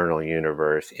external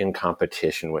universe in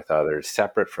competition with others,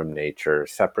 separate from nature,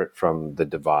 separate from the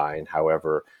divine,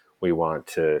 however we want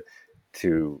to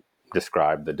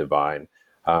describe the divine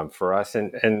for us.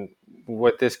 And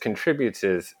what this contributes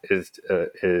is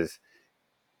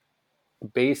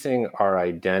basing our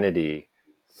identity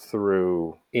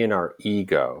in our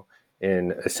ego,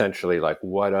 in essentially like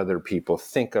what other people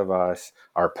think of us,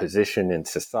 our position in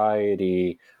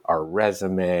society, our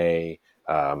resume,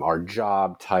 our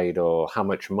job title, how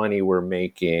much money we're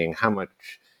making, how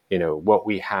much, what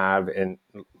we have. And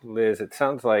Liz, it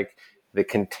sounds like the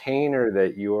container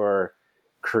that you're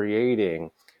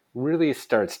creating really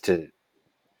starts to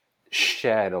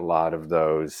shed a lot of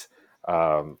those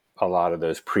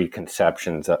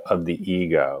preconceptions of the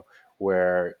ego,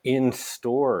 where in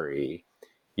story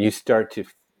you start to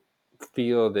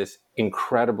feel this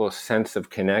incredible sense of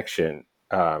connection,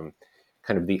 kind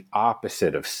of the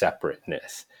opposite of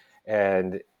separateness.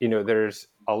 And there's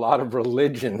a lot of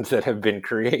religions that have been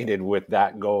created with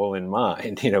that goal in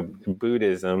mind.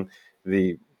 Buddhism,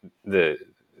 the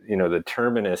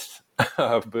terminus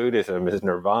of Buddhism is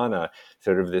nirvana,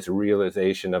 sort of this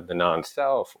realization of the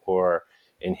non-self. Or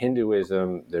in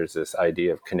Hinduism, there's this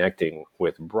idea of connecting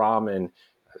with Brahman,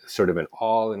 sort of an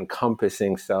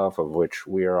all-encompassing self of which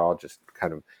we are all just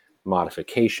kind of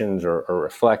modifications or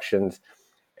reflections.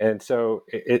 And so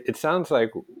it sounds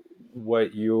like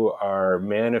what you are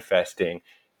manifesting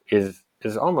is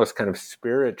almost kind of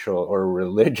spiritual or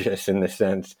religious, in the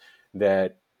sense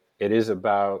that it is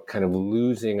about kind of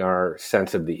losing our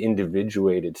sense of the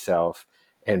individuated self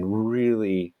and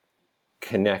really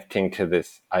connecting to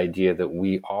this idea that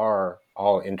we are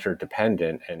all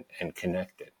interdependent and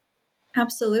connected.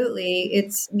 Absolutely.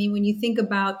 When you think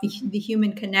about the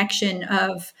human connection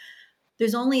of,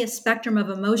 there's only a spectrum of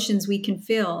emotions we can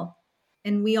feel,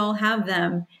 and we all have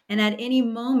them. And at any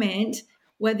moment,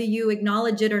 whether you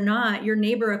acknowledge it or not, your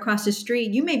neighbor across the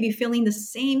street, you may be feeling the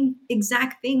same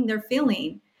exact thing they're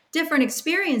feeling. Different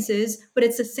experiences, but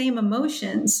it's the same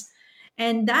emotions.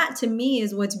 And that, to me,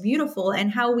 is what's beautiful.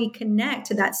 And how we connect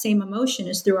to that same emotion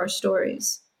is through our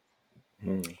stories.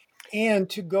 Mm. And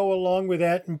to go along with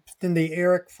that, in the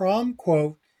Erich Fromm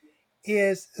quote,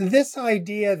 is this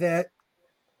idea that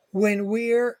when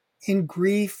we're in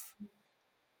grief,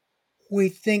 we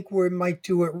think we might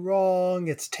do it wrong,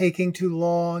 it's taking too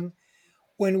long.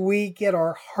 When we get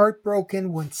our heart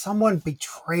broken, when someone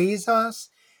betrays us,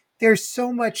 there's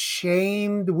so much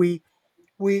shame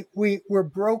we're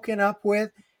broken up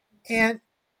with, and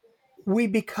we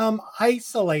become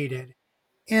isolated.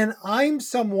 And I'm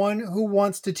someone who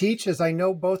wants to teach, as I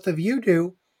know both of you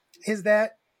do, is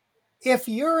that if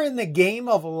you're in the game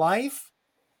of life,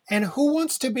 and who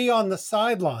wants to be on the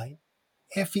sideline,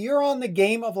 if you're on the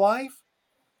game of life,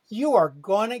 you are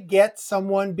going to get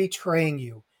someone betraying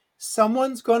you.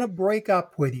 Someone's going to break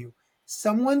up with you.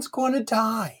 Someone's going to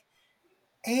die.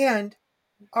 And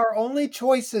our only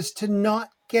choice is to not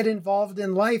get involved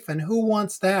in life. And who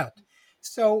wants that?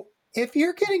 So if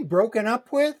you're getting broken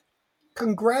up with,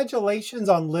 congratulations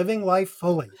on living life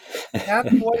fully.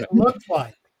 That's what it looks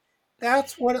like.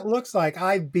 That's what it looks like.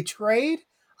 I've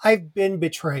been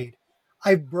betrayed.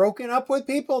 I've broken up with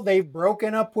people. They've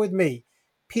broken up with me.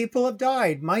 People have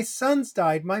died. My sons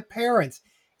died. My parents.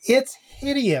 It's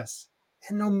hideous.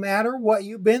 And no matter what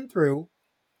you've been through,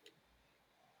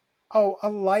 a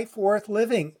life worth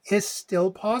living is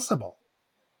still possible.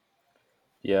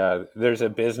 Yeah, there's a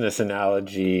business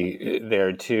analogy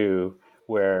there too,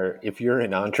 where if you're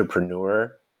an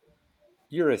entrepreneur,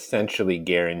 you're essentially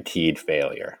guaranteed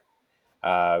failure.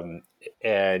 And,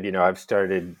 I've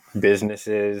started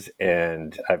businesses,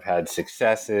 and I've had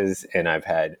successes, and I've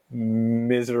had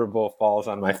miserable falls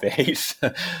on my face.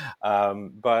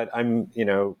 But I'm,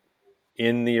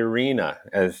 in the arena,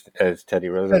 as Teddy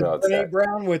Roosevelt said. Brene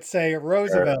Brown would say,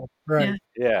 Roosevelt, right?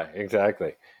 Yeah,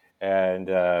 exactly. And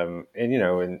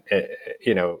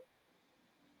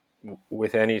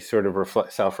with any sort of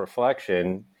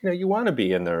self-reflection, you want to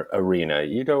be in the arena.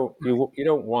 You don't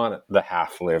want the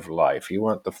half-lived life. You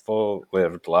want the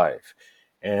full-lived life,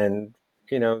 and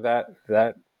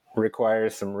that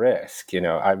requires some risk.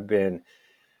 I've been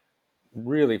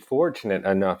really fortunate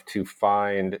enough to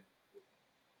find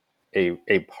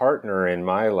a partner in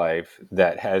my life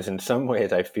that has, in some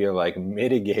ways, I feel like,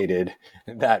 mitigated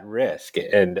that risk,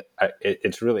 and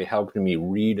it's really helped me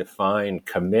redefine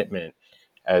commitment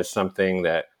as something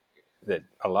that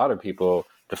a lot of people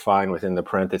define within the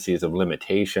parentheses of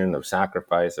limitation, of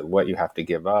sacrifice, of what you have to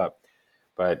give up.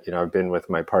 But I've been with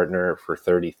my partner for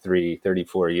 33,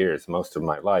 34 years, most of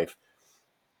my life,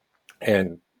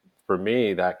 and for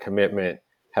me, that commitment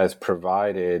has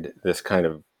provided this kind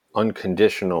of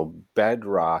unconditional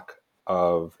bedrock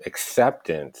of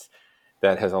acceptance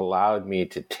that has allowed me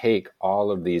to take all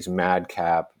of these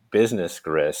madcap business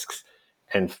risks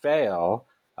and fail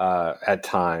at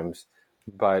times,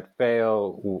 but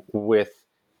fail with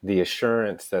the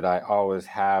assurance that I always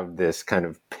have this kind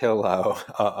of pillow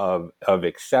of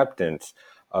acceptance,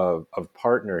 of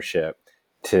partnership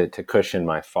to cushion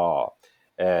my fall.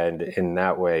 And in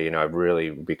that way, I've really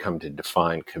become to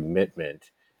define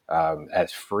commitment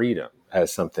as freedom,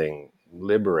 as something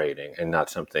liberating and not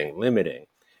something limiting.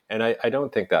 And I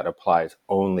don't think that applies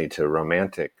only to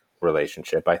romantic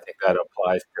relationship. I think that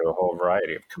applies to a whole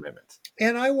variety of commitments.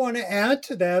 And I want to add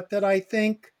to that I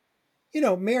think,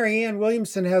 Marianne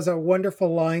Williamson has a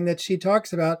wonderful line that she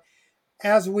talks about.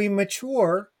 As we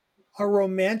mature, our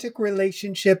romantic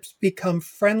relationships become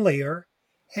friendlier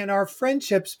and our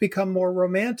friendships become more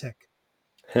romantic.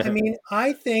 I mean,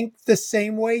 I think the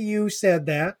same way you said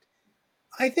that,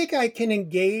 I think I can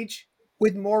engage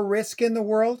with more risk in the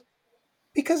world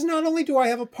because not only do I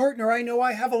have a partner, I know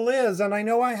I have a Liz and I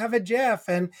know I have a Jeff,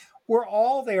 and we're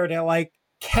all there to like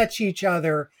catch each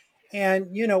other and,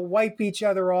 wipe each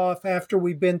other off after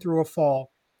we've been through a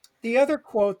fall. The other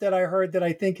quote that I heard that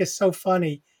I think is so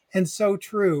funny and so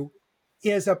true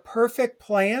is a perfect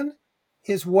plan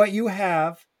is what you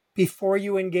have before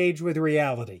you engage with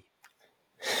reality.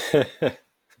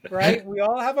 Right? We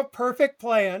all have a perfect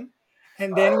plan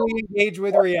and then we engage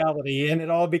with reality and it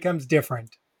all becomes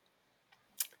different.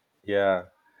 Yeah.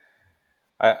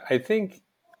 I think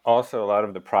also a lot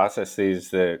of the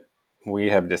processes that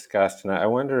we have discussed, and I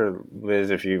wonder,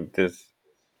 Liz, if you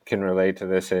can relate to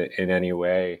this in any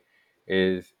way,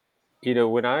 is,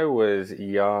 when I was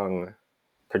young,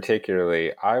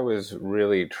 particularly, I was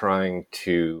really trying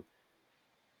to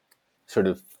sort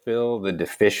of fill the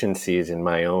deficiencies in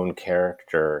my own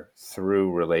character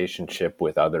through relationship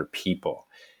with other people.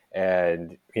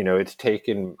 And, it's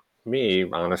taken me,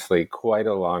 honestly, quite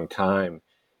a long time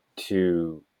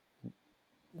to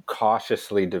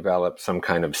cautiously develop some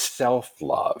kind of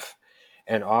self-love.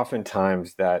 And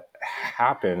oftentimes that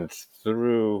happens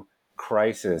through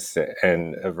crisis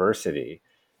and adversity.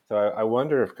 So I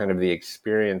wonder if kind of the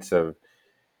experience of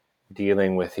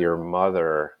dealing with your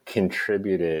mother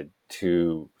contributed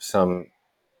to some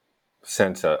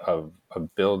sense of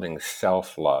building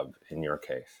self-love in your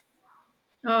case.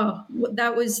 Oh,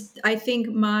 that was, I think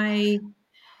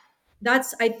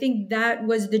that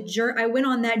was the journey. I went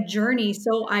on that journey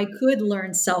so I could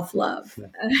learn self-love.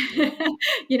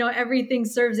 Everything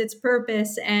serves its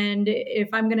purpose. And if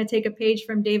I'm going to take a page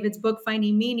from David's book,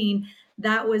 Finding Meaning,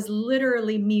 that was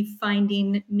literally me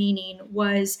finding meaning,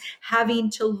 was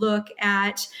having to look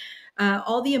at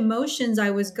all the emotions I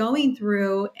was going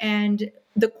through and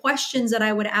the questions that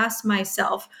I would ask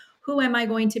myself. Who am I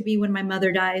going to be when my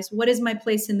mother dies? What is my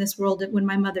place in this world when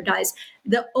my mother dies?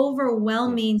 The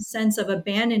overwhelming sense of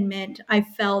abandonment I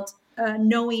felt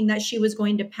knowing that she was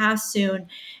going to pass soon.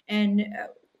 And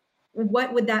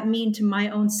what would that mean to my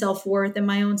own self-worth and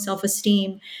my own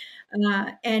self-esteem?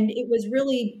 And it was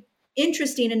really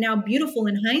interesting and now beautiful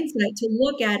in hindsight to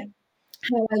look at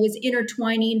how I was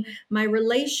intertwining my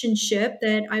relationship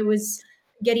that I was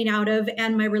getting out of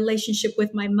and my relationship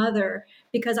with my mother,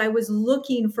 because I was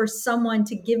looking for someone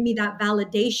to give me that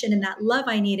validation and that love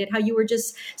I needed. How you were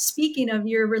just speaking of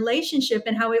your relationship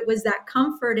and how it was that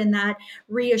comfort and that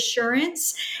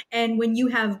reassurance. And when you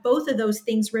have both of those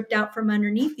things ripped out from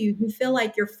underneath you, you feel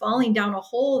like you're falling down a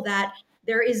hole that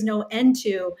there is no end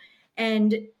to.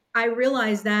 And I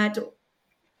realized that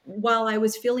while I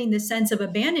was feeling this sense of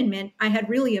abandonment, I had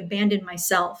really abandoned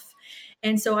myself.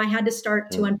 And so I had to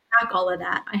start to unpack all of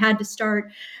that. I had to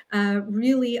start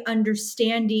really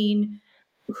understanding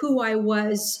who I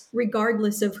was,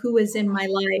 regardless of who is in my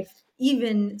life,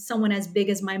 even someone as big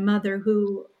as my mother,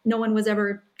 who no one was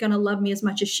ever going to love me as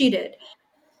much as she did.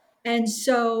 And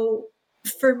so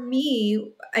for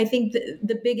me, I think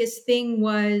the biggest thing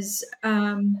was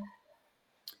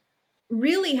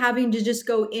really having to just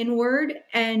go inward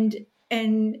and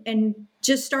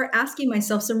just start asking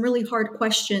myself some really hard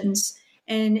questions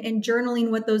and journaling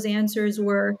what those answers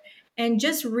were. And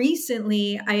just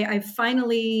recently, I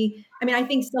finally, I mean, I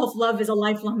think self-love is a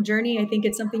lifelong journey. I think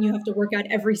it's something you have to work out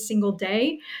every single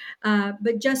day.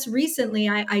 But just recently,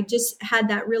 I just had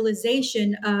that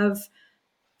realization of,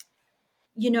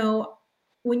 you know,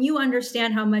 when you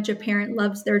understand how much a parent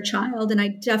loves their child, and I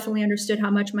definitely understood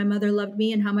how much my mother loved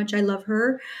me and how much I love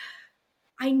her,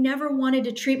 I never wanted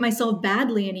to treat myself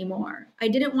badly anymore. I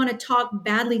didn't want to talk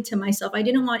badly to myself. I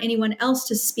didn't want anyone else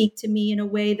to speak to me in a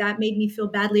way that made me feel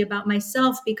badly about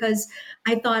myself, because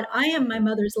I thought I am my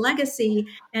mother's legacy,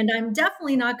 and I'm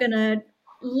definitely not going to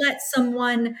let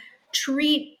someone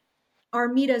treat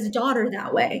Armita's daughter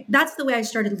that way. That's the way I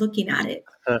started looking at it.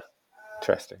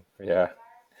 Interesting. Yeah.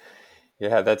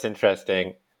 Yeah, that's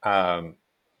interesting.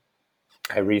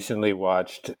 I recently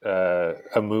watched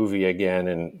a movie again,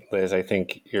 and Liz, I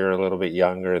think you're a little bit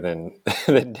younger than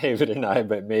than David and I,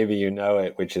 but maybe you know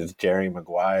it, which is Jerry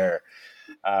Maguire,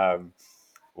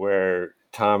 where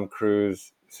Tom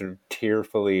Cruise sort of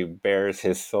tearfully bears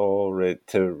his soul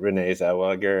to Renee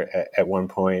Zellweger at one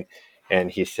point, and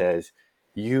he says,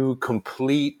 "You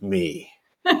complete me,"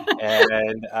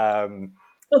 and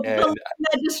and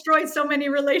that destroyed so many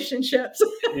relationships.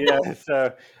 yeah.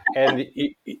 So, and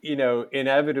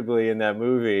inevitably in that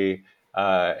movie,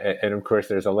 and of course,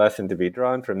 there's a lesson to be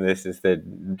drawn from this: is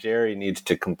that Jerry needs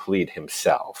to complete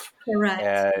himself. Correct.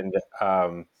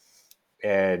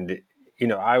 And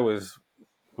I was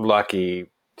lucky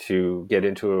to get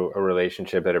into a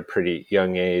relationship at a pretty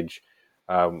young age.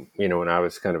 When I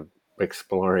was kind of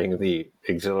exploring the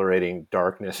exhilarating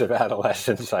darkness of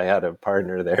adolescence, I had a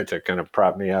partner there to kind of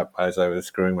prop me up as I was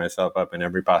screwing myself up in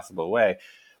every possible way.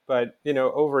 But,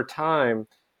 over time,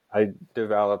 I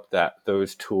developed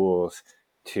those tools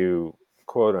to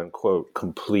quote unquote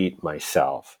complete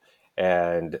myself.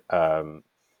 And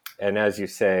as you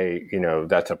say,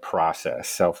 that's a process.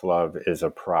 Self-love is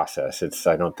a process.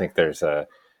 I don't think there's a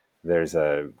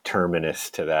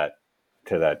terminus to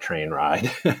that train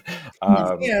ride.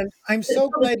 And I'm so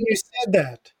glad you said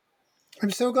that. I'm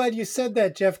so glad you said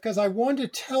that, Jeff, because I wanted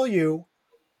to tell you,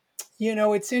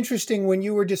 it's interesting when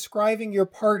you were describing your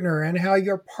partner and how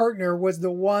your partner was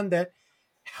the one that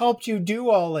helped you do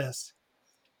all this.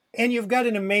 And you've got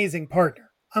an amazing partner.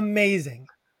 Amazing.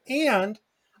 And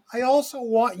I also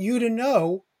want you to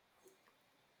know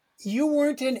you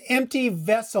weren't an empty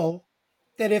vessel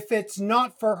that if it's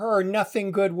not for her,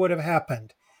 nothing good would have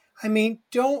happened. I mean,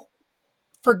 don't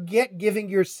forget giving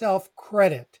yourself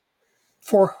credit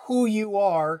for who you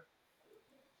are,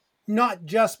 not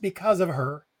just because of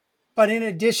her, but in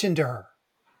addition to her.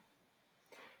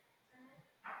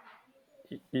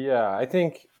 Yeah, I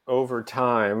think over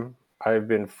time, I've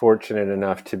been fortunate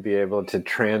enough to be able to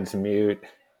transmute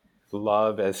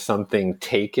love as something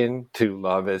taken to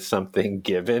love as something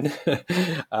given.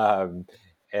 um,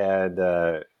 and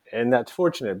that's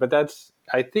fortunate, but that's,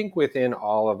 I think, within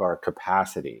all of our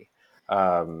capacity.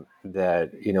 That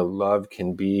love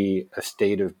can be a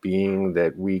state of being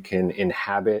that we can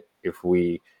inhabit if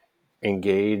we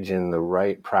engage in the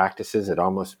right practices. It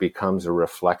almost becomes a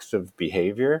reflexive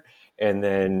behavior, and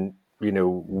then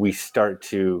we start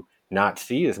to not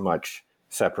see as much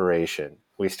separation.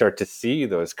 We start to see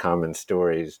those common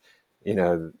stories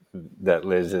that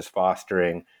Liz is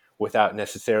fostering without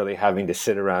necessarily having to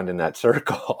sit around in that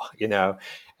circle.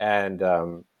 And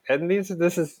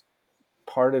this is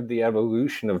part of the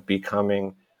evolution of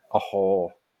becoming a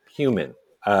whole human.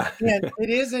 And it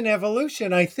is an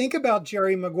evolution. I think about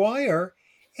Jerry Maguire,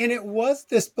 and it was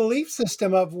this belief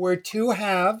system of we're two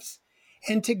halves,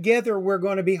 and together we're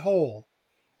going to be whole.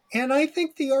 And I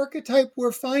think the archetype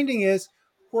we're finding is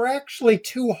we're actually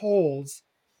two wholes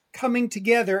coming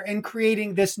together and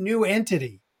creating this new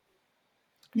entity.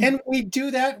 And we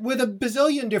do that with a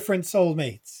bazillion different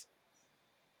soulmates.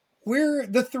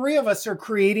 The three of us are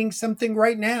creating something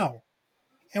right now.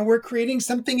 And we're creating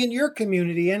something in your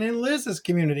community and in Liz's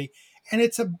community. And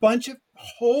it's a bunch of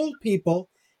whole people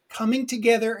coming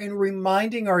together and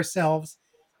reminding ourselves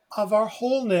of our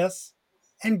wholeness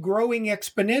and growing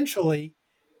exponentially,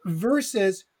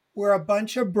 versus we're a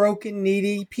bunch of broken,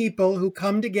 needy people who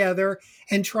come together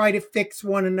and try to fix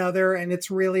one another. And it's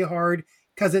really hard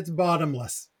because it's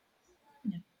bottomless.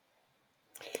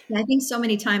 I think so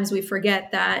many times we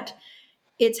forget that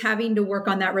it's having to work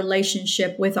on that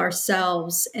relationship with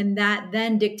ourselves. And that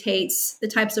then dictates the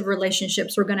types of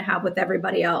relationships we're going to have with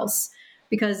everybody else.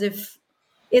 Because if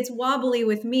it's wobbly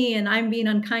with me and I'm being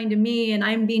unkind to me and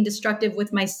I'm being destructive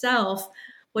with myself,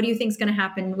 what do you think is going to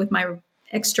happen with my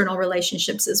external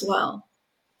relationships as well?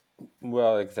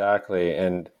 Well, exactly.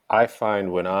 And I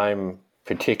find when I'm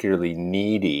particularly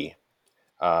needy,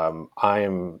 I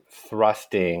am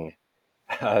thrusting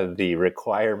the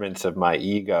requirements of my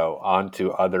ego onto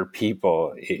other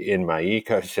people in my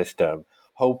ecosystem,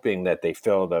 hoping that they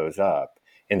fill those up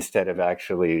instead of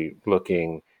actually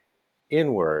looking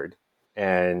inward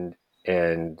and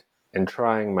and and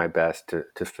trying my best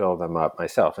to fill them up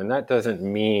myself. And that doesn't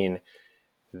mean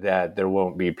that there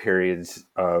won't be periods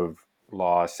of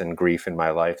loss and grief in my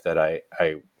life that I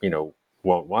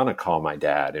won't want to call my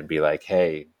dad and be like,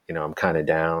 hey, I'm kind of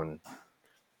down,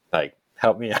 like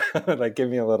help me out, like give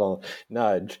me a little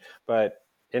nudge. But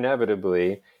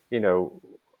inevitably, you know,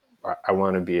 I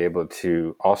want to be able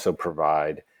to also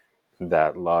provide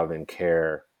that love and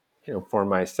care, for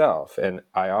myself. And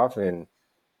I often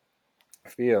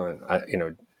feel,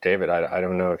 and David, I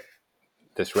don't know if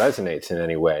this resonates in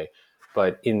any way,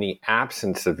 but in the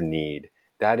absence of need,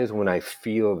 that is when I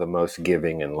feel the most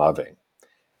giving and loving.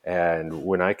 And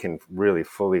when I can really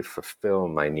fully fulfill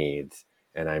my needs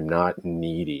and I'm not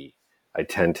needy, I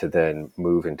tend to then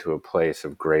move into a place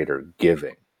of greater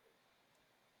giving.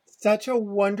 Such a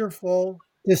wonderful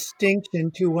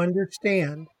distinction to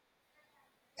understand.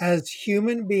 As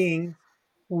human beings,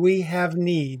 we have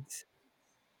needs,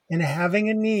 and having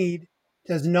a need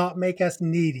does not make us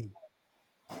needy.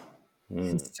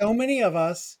 And Mm. so many of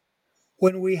us,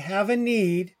 when we have a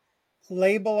need,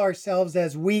 label ourselves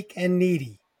as weak and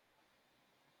needy.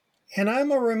 And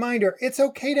I'm a reminder, it's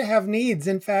okay to have needs.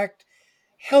 In fact,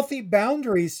 healthy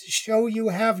boundaries show you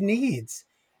have needs,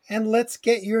 and let's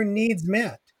get your needs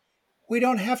met. We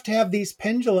don't have to have these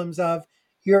pendulums of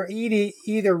you're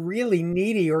either really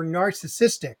needy or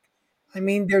narcissistic. I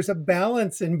mean, there's a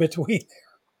balance in between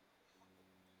there.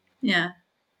 Yeah.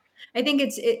 I think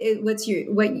at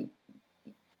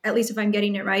least if I'm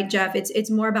getting it right, Jeff, it's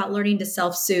more about learning to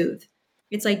self-soothe.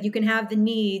 It's like you can have the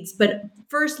needs, but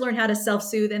first learn how to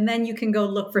self-soothe and then you can go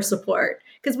look for support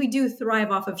because we do thrive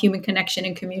off of human connection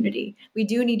and community. We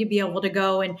do need to be able to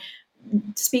go and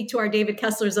speak to our David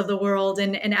Kesslers of the world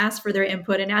and ask for their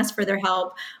input and ask for their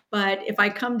help. But if I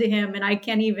come to him and I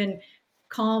can't even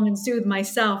calm and soothe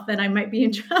myself, then I might be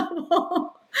in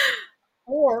trouble.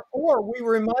 Or we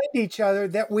remind each other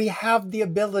that we have the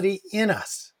ability in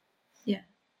us. Yeah.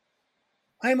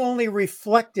 I'm only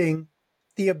reflecting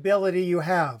the ability you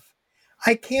have.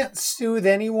 I can't soothe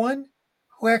anyone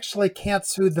who actually can't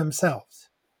soothe themselves.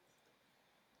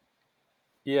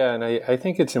 Yeah, and I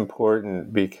think it's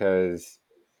important because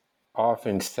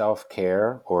often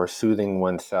self-care or soothing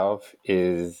oneself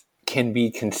can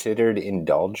be considered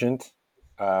indulgent,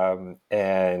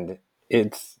 and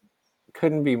it's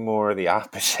couldn't be more the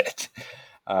opposite.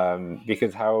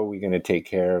 Because how are we going to take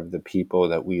care of the people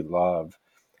that we love?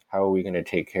 How are we going to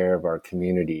take care of our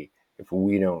community if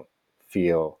we don't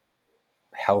feel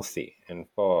healthy and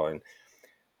full? And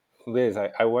Liz,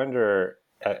 I wonder,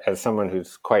 as someone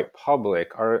who's quite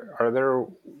public, are there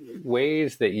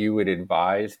ways that you would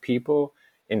advise people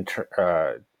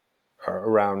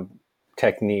around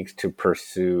techniques to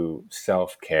pursue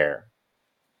self-care?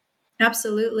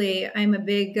 Absolutely. I'm a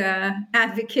big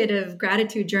advocate of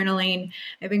gratitude journaling.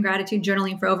 I've been gratitude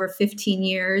journaling for over 15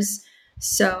 years.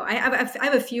 So I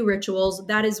have a few rituals.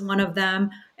 That is one of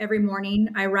them. Every morning,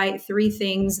 I write 3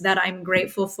 things that I'm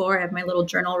grateful for. I have my little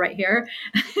journal right here.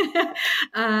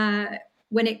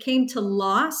 When it came to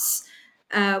loss,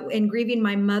 and grieving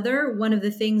my mother, one of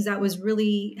the things that was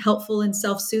really helpful and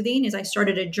self soothing is I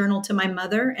started a journal to my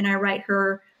mother and I write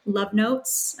her love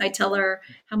notes. I tell her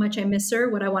how much I miss her,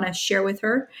 what I want to share with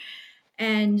her.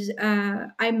 And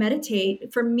I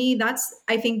meditate. For me, that's,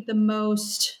 I think, the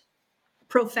most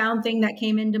profound thing that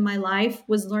came into my life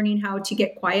was learning how to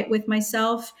get quiet with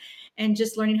myself and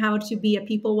just learning how to be a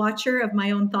people watcher of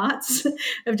my own thoughts,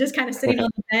 of just kind of sitting on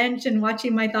the bench and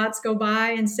watching my thoughts go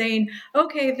by and saying,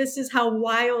 okay, this is how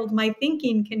wild my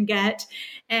thinking can get.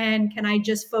 And can I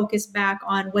just focus back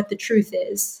on what the truth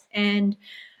is? And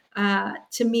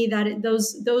to me,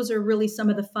 those are really some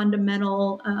of the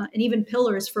fundamental and even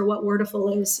pillars for what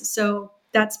Wordiful is. So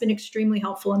that's been extremely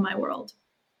helpful in my world.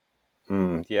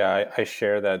 Yeah, I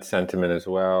share that sentiment as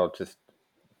well. Just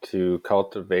to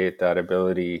cultivate that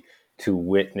ability to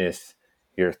witness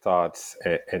your thoughts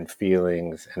and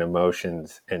feelings and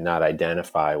emotions and not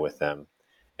identify with them.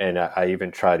 And I even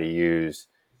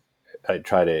I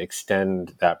try to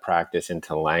extend that practice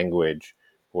into language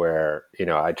where,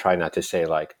 I try not to say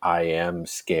like, I am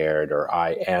scared or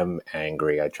I am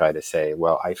angry. I try to say,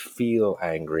 well, I feel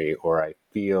angry or I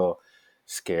feel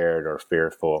scared or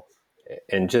fearful.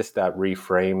 And just that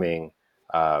reframing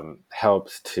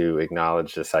helps to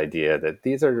acknowledge this idea that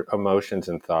these are emotions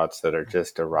and thoughts that are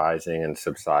just arising and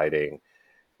subsiding,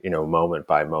 moment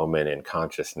by moment in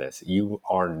consciousness. You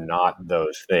are not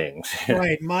those things.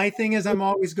 Right. My thing is, I'm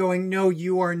always going, no,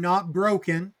 you are not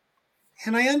broken.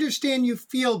 And I understand you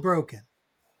feel broken.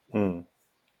 Mm.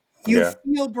 You Yeah.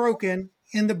 feel broken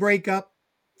in the breakup,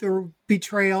 the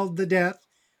betrayal, the death,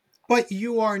 but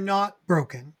you are not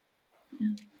broken.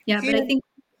 Yeah, but I think.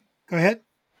 Go ahead.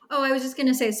 Oh, I was just going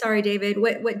to say, sorry, David.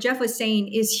 What Jeff was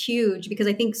saying is huge, because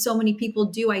I think so many people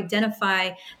do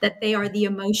identify that they are the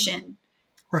emotion.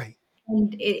 Right.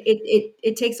 And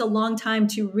it takes a long time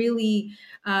to really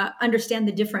understand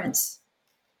the difference.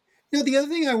 Now, the other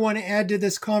thing I want to add to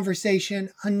this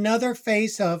conversation, another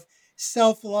face of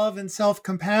self-love and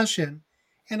self-compassion,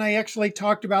 and I actually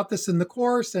talked about this in the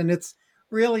course, and it's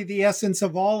really the essence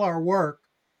of all our work.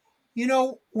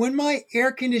 When my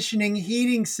air conditioning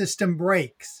heating system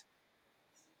breaks,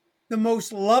 the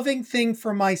most loving thing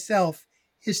for myself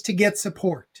is to get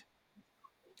support.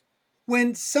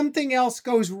 When something else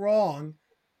goes wrong,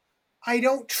 I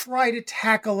don't try to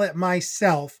tackle it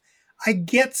myself. I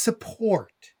get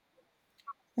support.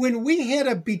 When we hit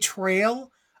a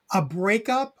betrayal, a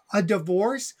breakup, a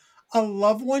divorce, a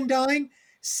loved one dying,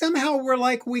 somehow we're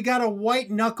like, we got to white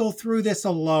knuckle through this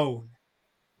alone.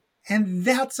 And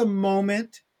that's a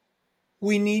moment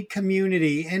we need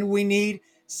community, and we need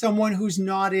someone who's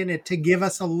not in it to give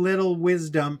us a little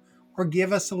wisdom or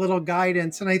give us a little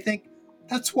guidance. And I think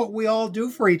that's what we all do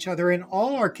for each other in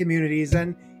all our communities.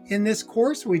 And in this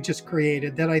course we just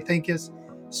created, that I think is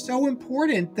so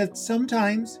important, that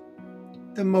sometimes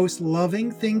the most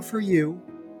loving thing for you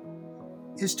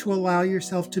is to allow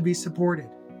yourself to be supported.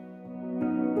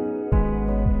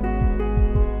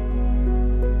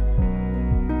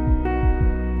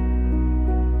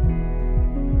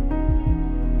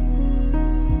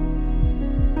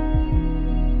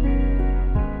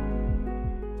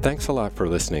 Thanks a lot for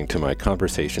listening to my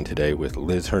conversation today with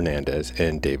Liz Hernandez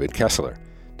and David Kessler.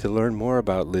 To learn more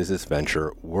about Liz's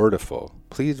venture, Wordiful,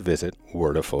 please visit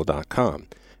wordiful.com.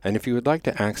 And if you would like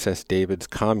to access David's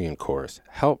commune course,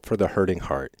 Help for the Hurting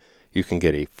Heart, you can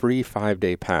get a free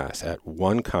 5-day pass at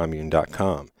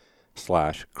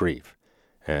onecommune.com/grief.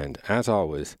 And as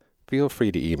always, feel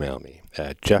free to email me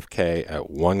at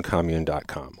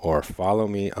jeffk@onecommune.com or follow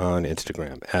me on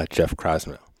Instagram at Jeff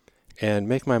Krasno. And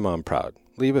make my mom proud.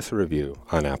 Leave us a review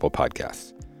on Apple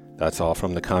Podcasts. That's all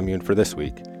from the commune for this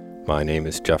week. My name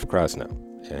is Jeff Krasno,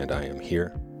 and I am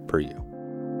here for you.